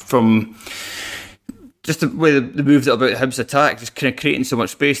 from just the way they moved it about Hibs' attack, just kind of creating so much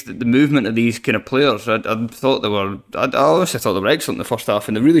space, that the movement of these kind of players, I honestly thought they were excellent in the first half,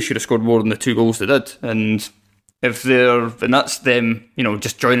 and they really should have scored more than the 2 goals they did. And that's them,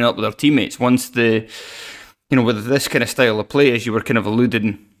 just joining up with their teammates. Once with this kind of style of play, as you were kind of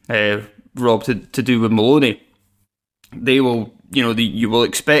alluding, Rob, to do with Maloney, they will, you will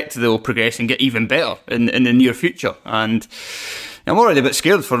expect they'll progress and get even better in the near future. And I'm already a bit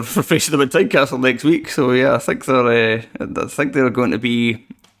scared for facing them at Tynecastle next week. So yeah, I think they're going to be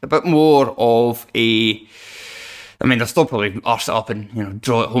a bit more of a. I mean, they'll still probably arse it up and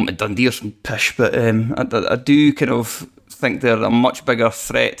draw it home to Dundee or some pish, but I do kind of think they're a much bigger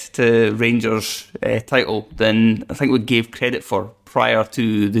threat to Rangers' title than I think we gave credit for prior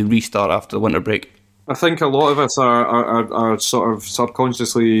to the restart after the winter break. I think a lot of us are sort of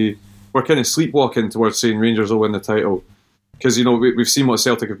subconsciously, we're kind of sleepwalking towards saying Rangers will win the title, because we've seen what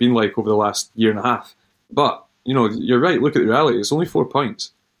Celtic have been like over the last year and a half. But you're right. Look at the reality. It's only 4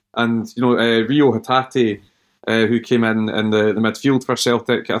 points, and Rio Hatate, who came in the midfield for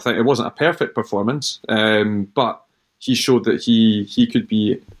Celtic, I think it wasn't a perfect performance, but he showed that he could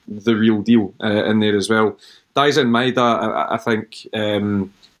be the real deal in there as well. Daisen Maeda, I think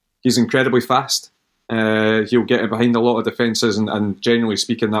he's incredibly fast. He'll get behind a lot of defences, and generally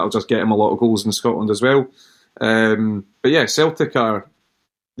speaking, that'll just get him a lot of goals in Scotland as well. But yeah, Celtic are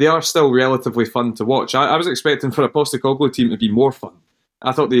still relatively fun to watch. I was expecting for a Postecoglou team to be more fun.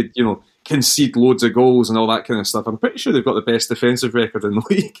 I thought they'd concede loads of goals and all that kind of stuff. I'm pretty sure they've got the best defensive record in the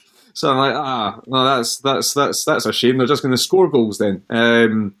league. So I'm like, no, that's a shame. They're just going to score goals then.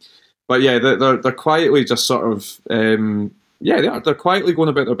 But yeah, they're quietly just sort of they're quietly going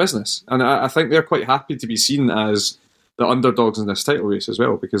about their business, and I think they're quite happy to be seen as the underdogs in this title race as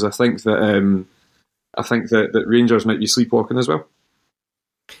well, because I think that Rangers might be sleepwalking as well.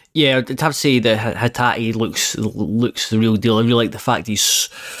 Yeah, I'd have to say that Hatate looks the real deal. I really like the fact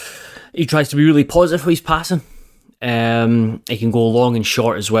he tries to be really positive with his passing. He can go long and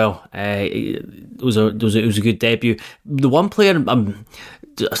short as well. It was a good debut. The one player I'm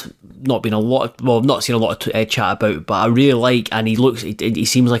not seen a lot of chat about, but I really like, and he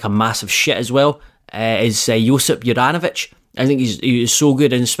seems like a massive shit as well, is Josip Juranovic. I think he's so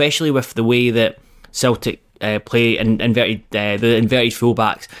good, and especially with the way that Celtic play the inverted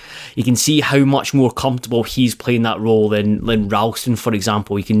fullbacks, you can see how much more comfortable he's playing that role than Ralston, for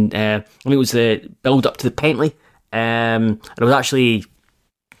example. You can, I think it was the build up to the penalty. It was actually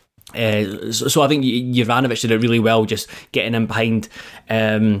so I think Juranovic did it really well, just getting in behind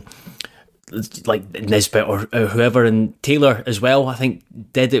like Nisbet or whoever, and Taylor as well, I think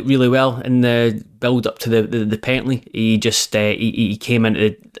did it really well in the build up to the penalty. He just he came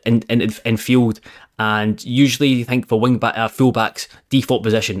into field And usually you think for fullbacks, default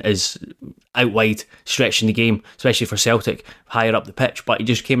position is out wide, stretching the game, especially for Celtic, higher up the pitch. But he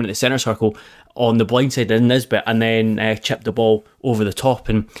just came in at the centre circle on the blind side in Nisbet and then chipped the ball over the top.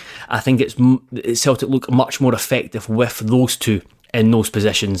 And I think Celtic look much more effective with those two in those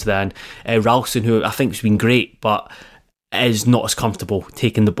positions than Ralston, who I think has been great, but is not as comfortable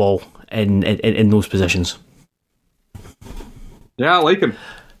taking the ball in those positions. Yeah, I like him.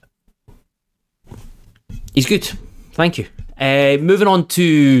 He's good. Thank you. Moving on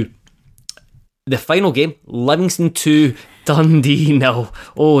to the final game, Livingston 2, Dundee 0.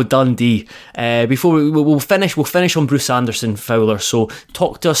 Oh, Dundee. Before we'll finish on Bruce Anderson, Fowler. So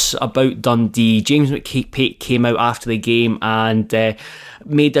talk to us about Dundee. James McPake came out after the game and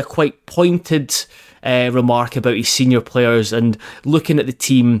made a quite pointed remark about his senior players, and looking at the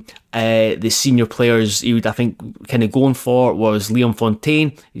team, the senior players he would, I think, kind of going for was Liam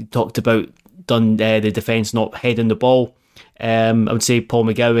Fontaine. He talked about the defence not heading the ball. I would say Paul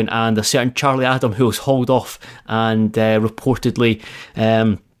McGowan and a certain Charlie Adam, who was hauled off and reportedly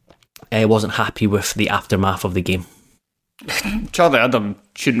wasn't happy with the aftermath of the game. Charlie Adam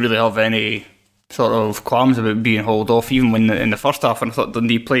shouldn't really have any sort of qualms about being hauled off, even when in the first half, and I thought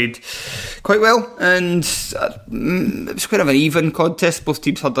Dundee played quite well, and it was quite of an even contest. Both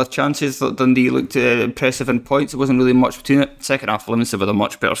teams had their chances. Thought Dundee looked impressive in points. There wasn't really much between it. Second half, Livingston were a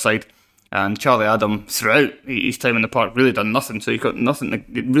much better side, and Charlie Adam throughout his time in the park really done nothing, so he got nothing,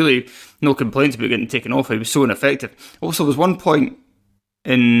 really no complaints about getting taken off. He was so ineffective. Also, there was one point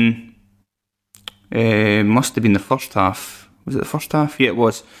in must have been the first half. Was it the first half? Yeah, it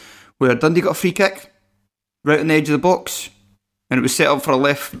was, where Dundee got a free kick right on the edge of the box, and it was set up for a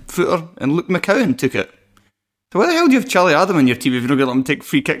left footer, and Luke McCowan took it. So why the hell do you have Charlie Adam in your team if you're not going to let him take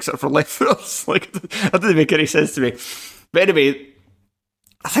free kicks that are for left footers? Like, that doesn't make any sense to me. But anyway,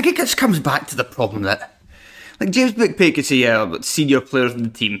 I think it just comes back to the problem that, like, James McPake could say, yeah, but senior players in the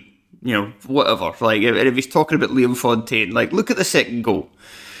team, you know, whatever. Like, if he's talking about Liam Fontaine, like, look at the second goal.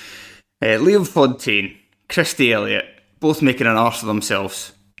 Liam Fontaine, Christy Elliott, both making an arse of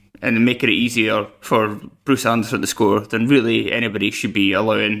themselves and making it easier for Bruce Anderson to score than really anybody should be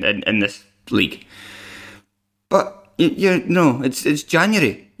allowing in this league. But, no, it's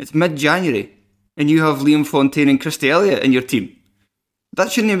January. It's mid-January. And you have Liam Fontaine and Christy Elliott in your team.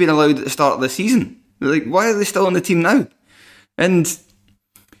 That shouldn't have been allowed at the start of the season. Like, why are they still on the team now? And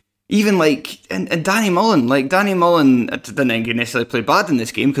even like, and Danny Mullen didn't necessarily play bad in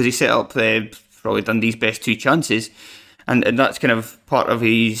this game because he set up probably Dundee's best two chances. And that's kind of part of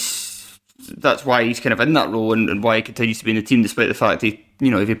that's why he's kind of in that role and why he continues to be in the team, despite the fact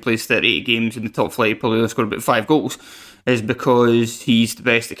if he plays 38 games in the top flight, he probably only scored about 5 goals, is because he's the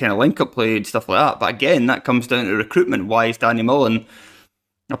best at kind of link-up play and stuff like that. But again, that comes down to recruitment. Why is Danny Mullen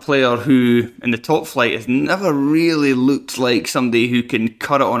a player who, in the top flight, has never really looked like somebody who can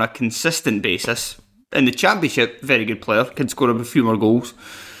cut it on a consistent basis? In the Championship, very good player, can score a few more goals,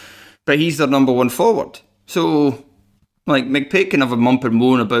 but he's their number one forward. So, like, McPake can have a mump and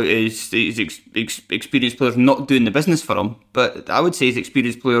moan about his experienced players not doing the business for him, but I would say his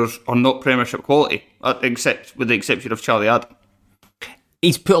experienced players are not Premiership quality, except with the exception of Charlie Adam.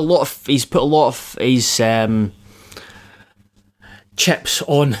 He's put a lot of his chips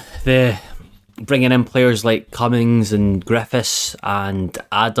on the bringing in players like Cummings and Griffiths and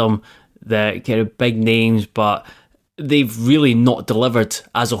Adam, the kind of big names, but they've really not delivered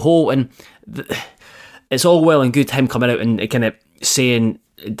as a whole. And it's all well and good him coming out and kind of saying,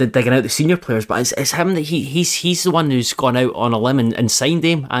 digging out the senior players, but it's him that he's the one who's gone out on a limb and signed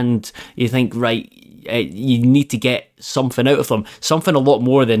them, and you think, right, you need to get something out of them, something a lot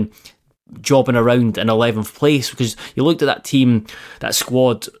more than jobbing around in 11th place, because you looked at that team, that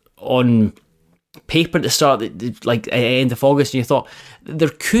squad on paper at the start, like at the end of August, and you thought there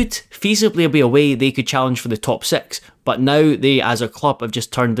could feasibly be a way they could challenge for the top 6, but now they, as a club, have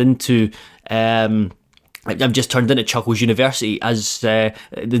just turned into Chuckles University as the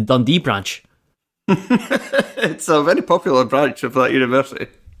Dundee branch. It's a very popular branch of that university.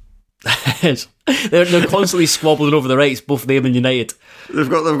 They're constantly squabbling over the rights, both them and United. They've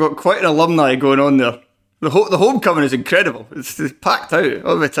got quite an alumni going on there. The homecoming is incredible. It's packed out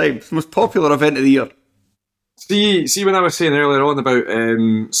all the time. It's the most popular event of the year. See, when I was saying earlier on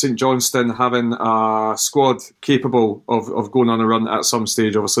about St Johnstone having a squad capable of going on a run at some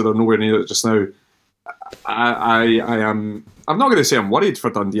stage, obviously they're nowhere near it just now. I am. I'm not going to say I'm worried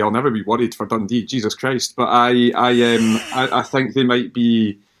for Dundee. I'll never be worried for Dundee. Jesus Christ! But I think they might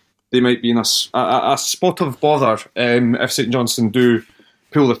be in a spot of bother if St Johnstone do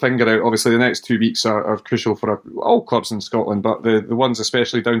pull the finger out. Obviously, the next 2 weeks are crucial for all clubs in Scotland, but the ones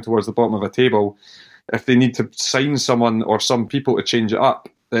especially down towards the bottom of the table, if they need to sign someone or some people to change it up,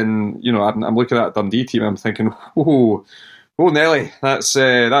 then, you know, I'm looking at a Dundee team, I'm thinking, oh Nelly, that's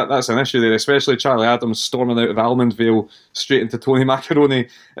an issue there, especially Charlie Adams storming out of Almondvale straight into Tony Macaroni,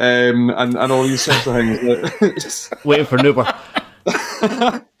 and all these sorts of things. Waiting for an Uber.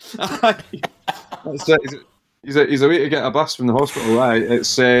 He's a way to get a bus from the hospital. Right?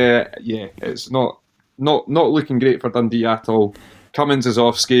 It's not looking great for Dundee at all. Cummins is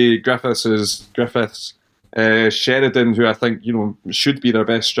Offski, Griffiths is Griffiths. Sheridan, who I think, you know, should be their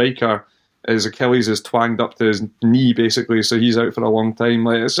best striker, his Achilles is twanged up to his knee basically, so he's out for a long time.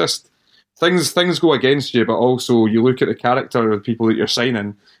 Like, it's just things go against you, but also you look at the character of the people that you're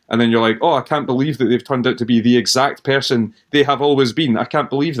signing, and then you're like, oh, I can't believe that they've turned out to be the exact person they have always been. I can't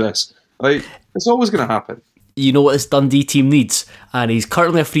believe this. Like, it's always going to happen. You know what this Dundee team needs, and he's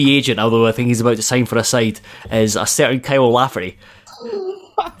currently a free agent, although I think he's about to sign for a side, is a certain Kyle Lafferty.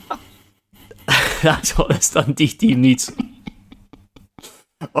 That's what this Dundee team needs.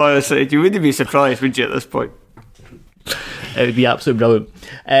 Honestly, you wouldn't be surprised, would you, at this point? It would be absolutely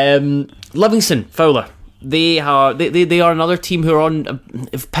brilliant. Livingston, Fowler. They are another team who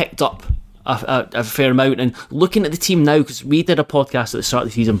have picked up a fair amount. And looking at the team now, because we did a podcast at the start of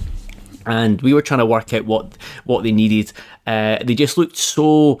the season, and we were trying to work out what they needed. They just looked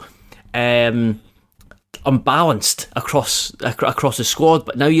so unbalanced across the squad,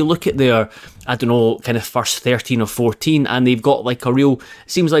 but now you look at their, I don't know, kind of first 13 or 14, and they've got like a real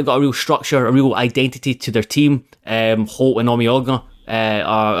structure, a real identity to their team. Holt and Omiyonga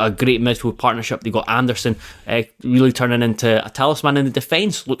are a great midfield partnership. They've got Anderson really turning into a talisman, and the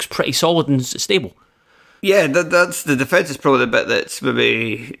defence looks pretty solid and stable. Yeah, that's the defence is probably the bit that's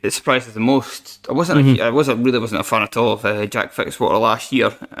maybe it surprises the most. I wasn't a fan at all of Jack Fitzwater last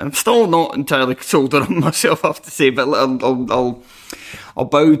year. I'm still not entirely sold on him myself, I have to say, but I'll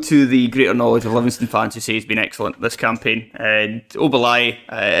bow to the greater knowledge of Livingston fans who say he's been excellent this campaign. And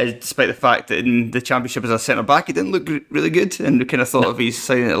Obalai, despite the fact that in the Championship as a centre back he didn't look really good, and we kind of thought if he's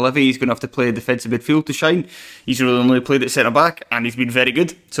signing at Livy he's going to have to play defensive midfield to shine. He's really only played at centre back, and he's been very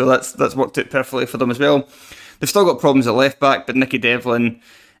good, so that's worked out perfectly for them as well. They've still got problems at left back, but Nicky Devlin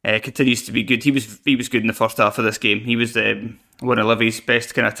continues to be good. He was good in the first half of this game. He was one of Livy's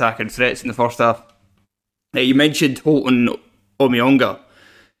best kind of attacking threats in the first half. You mentioned Holt and Omiyonga.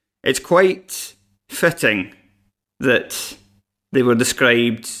 It's quite fitting that they were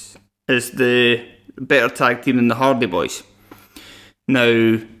described as the better tag team than the Hardy Boys.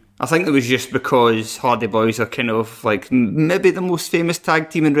 Now, I think it was just because Hardy Boys are kind of like maybe the most famous tag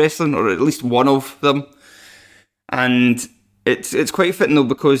team in wrestling, or at least one of them. And it's quite fitting though,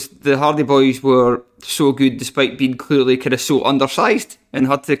 because the Hardy Boys were so good despite being clearly kind of so undersized, and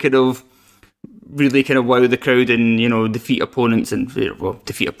had to kind of really kind of wow the crowd and, you know, defeat opponents, you know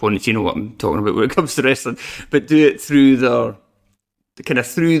what I'm talking about when it comes to wrestling, but do it through their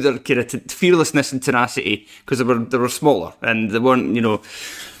fearlessness and tenacity, because they were smaller and they weren't, you know,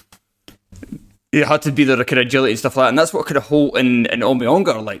 it had to be their kind of agility and stuff like that, and that's what kind of Holt and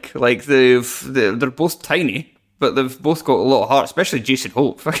Omiyonga are like. Like they're both tiny, but they've both got a lot of heart, especially Jason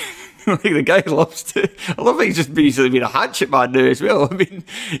Holt. Like, the guy loves to. I love how he's just been a hatchet man now as well. I mean,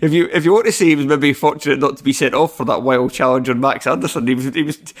 if you want to say he was maybe fortunate not to be sent off for that wild challenge on Max Anderson, he was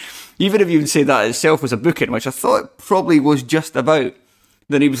even if you would say that itself was a booking, which I thought it probably was just about,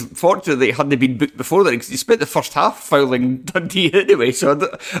 then he was fortunate that he hadn't been booked before that, because he spent the first half fouling Dundee anyway. So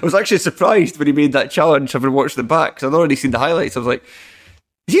I was actually surprised when he made that challenge, having watched it back, because I'd already seen the highlights. I was like,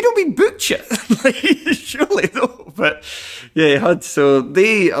 has he not been booked yet? Like, surely no. But yeah, he had. So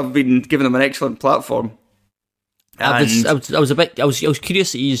they have been giving them an excellent platform. I was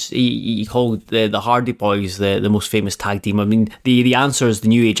curious that he called the Hardy Boys the most famous tag team. I mean, the answer is the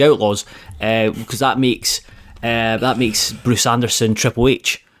New Age Outlaws, because that makes Bruce Anderson Triple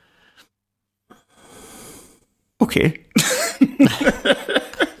H. Okay.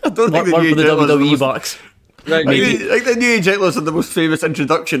 I don't think the WWE Bucks. Right. Like the New Age Outlaws are the most famous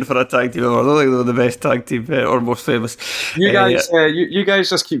introduction for a tag team ever. I don't think they're the best tag team or most famous. You guys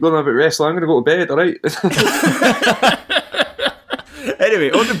just keep going on about wrestling. I'm going to go to bed, alright? Anyway,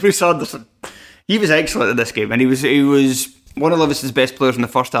 on to Bruce Anderson. He was excellent in this game, and he was one of Livingston's best players in the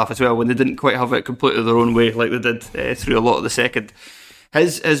first half as well, when they didn't quite have it completely their own way like they did through a lot of the second.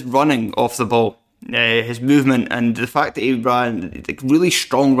 His running off the ball, his movement, and the fact that he ran like really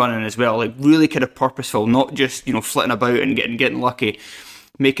strong running as well, like really kind of purposeful, not just, you know, flitting about and getting lucky,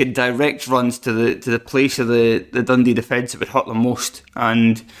 making direct runs to the place of the Dundee defence that would hurt them most.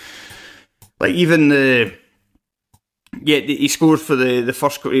 And like even the Yeah, he scored for the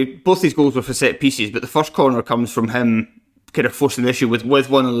first. Both these goals were for set pieces, but the first corner comes from him kind of forcing the issue with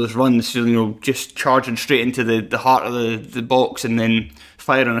one of those runs, just charging straight into the heart of the box and then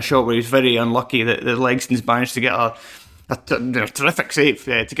firing a shot where he was very unlucky that the Legstons managed to get a terrific save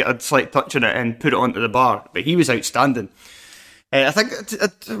to get a slight touch on it and put it onto the bar. But he was outstanding. I think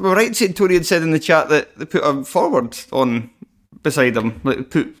we're right saying Tony had said in the chat that they put a forward on beside him,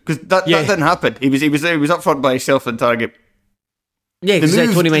 because that didn't happen. He was up front by himself in target. Yeah, because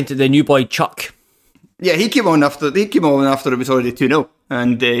Tony meant the new boy Chuck. Yeah, he came on after it was already 2-0,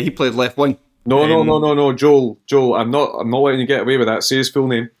 and he played left wing. No, Joel, I'm not letting you get away with that. Say his full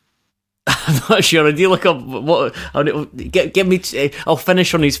name. I'm not sure. I need to look up what. Give me. I'll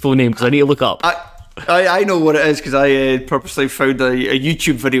finish on his full name because I need to look up. I know what it is because I purposely found a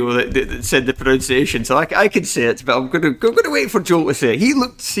YouTube video that said the pronunciation, so I can say it. But I'm going to wait for Joel to say it. He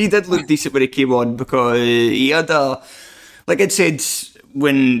did look decent when he came on because he had like I'd said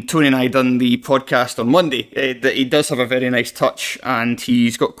when Tony and I done the podcast on Monday, that he does have a very nice touch and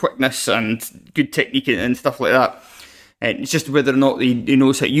he's got quickness and good technique and stuff like that. And it's just whether or not he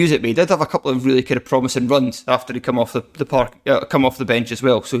knows how to use it. But he did have a couple of really kind of promising runs after he come off the bench as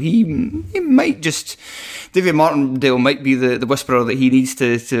well. So he might just, David Martindale might be the whisperer that he needs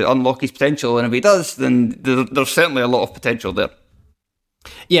to unlock his potential. And if he does, then there's certainly a lot of potential there.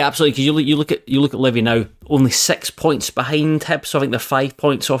 Yeah, absolutely. Because you look at Livy now, only 6 points behind Hibs. So I think they're 5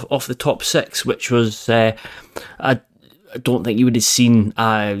 points off the top six, which was I don't think you would have seen.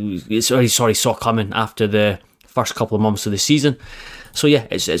 Saw coming after the first couple of months of the season. So yeah,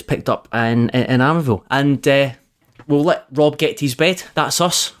 it's picked up in Armaville, and we'll let Rob get to his bed. That's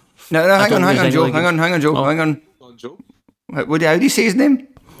us. No, hang on, Joe. Hang on. Joe. How do you say his name?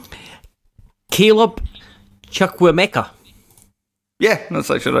 Caleb Chukwuemeka. Yeah, that's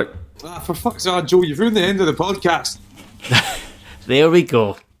actually right. For fuck's sake, Joe, you've ruined the end of the podcast. There we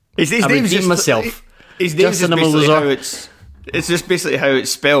go. His name's just myself. His name's just basically how it's just basically how it's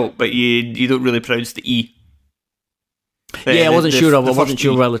spelled, but you don't really pronounce the E. Yeah, I wasn't sure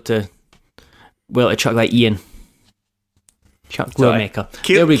whether to chuck that E in. Chukwuemeka.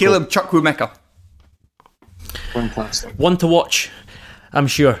 Caleb Chukwuemeka. Fantastic. One to watch, I'm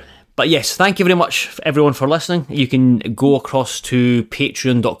sure. But yes, thank you very much, everyone, for listening. You can go across to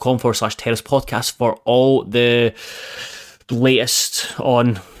patreon.com/Terrace Podcast for all the latest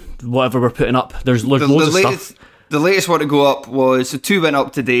on whatever we're putting up. There's loads of stuff. The latest one to go up was, the two went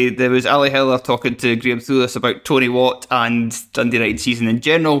up today. There was Ali Hiller talking to Graham Thulis about Tony Watt and Dundee United season in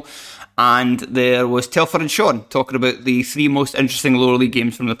general. And there was Telford and Sean talking about the 3 most interesting lower league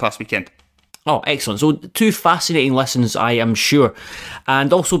games from the past weekend. Oh, excellent. So 2 fascinating listens, I am sure.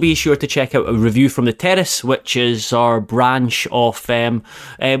 And also be sure to check out a review from The Terrace, which is our branch of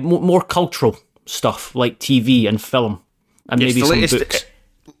more cultural stuff like TV and film and maybe some books.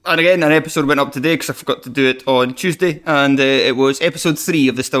 And again, an episode went up today because I forgot to do it on Tuesday, and it was episode 3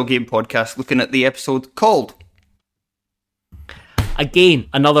 of the Still Game podcast, looking at the episode called. Again,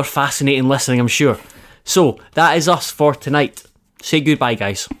 another fascinating listening, I'm sure. So, that is us for tonight. Say goodbye,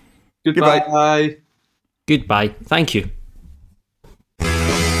 guys. Goodbye. Goodbye. Thank you.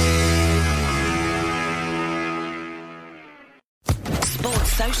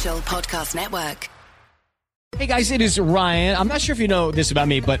 Sports Social Podcast Network. Hey guys, it is Ryan. I'm not sure if you know this about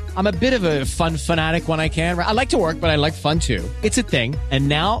me, but I'm a bit of a fun fanatic when I can. I like to work, but I like fun too. It's a thing. And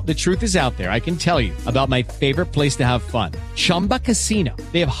now the truth is out there. I can tell you about my favorite place to have fun. Chumba Casino.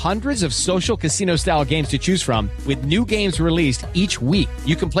 They have hundreds of social casino style games to choose from with new games released each week.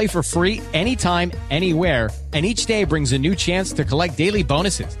 You can play for free anytime, anywhere. And each day brings a new chance to collect daily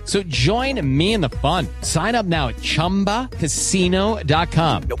bonuses. So join me in the fun. Sign up now at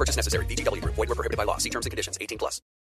ChumbaCasino.com. No purchase necessary. VGW Group. Void where prohibited by law. See terms and conditions. 18+.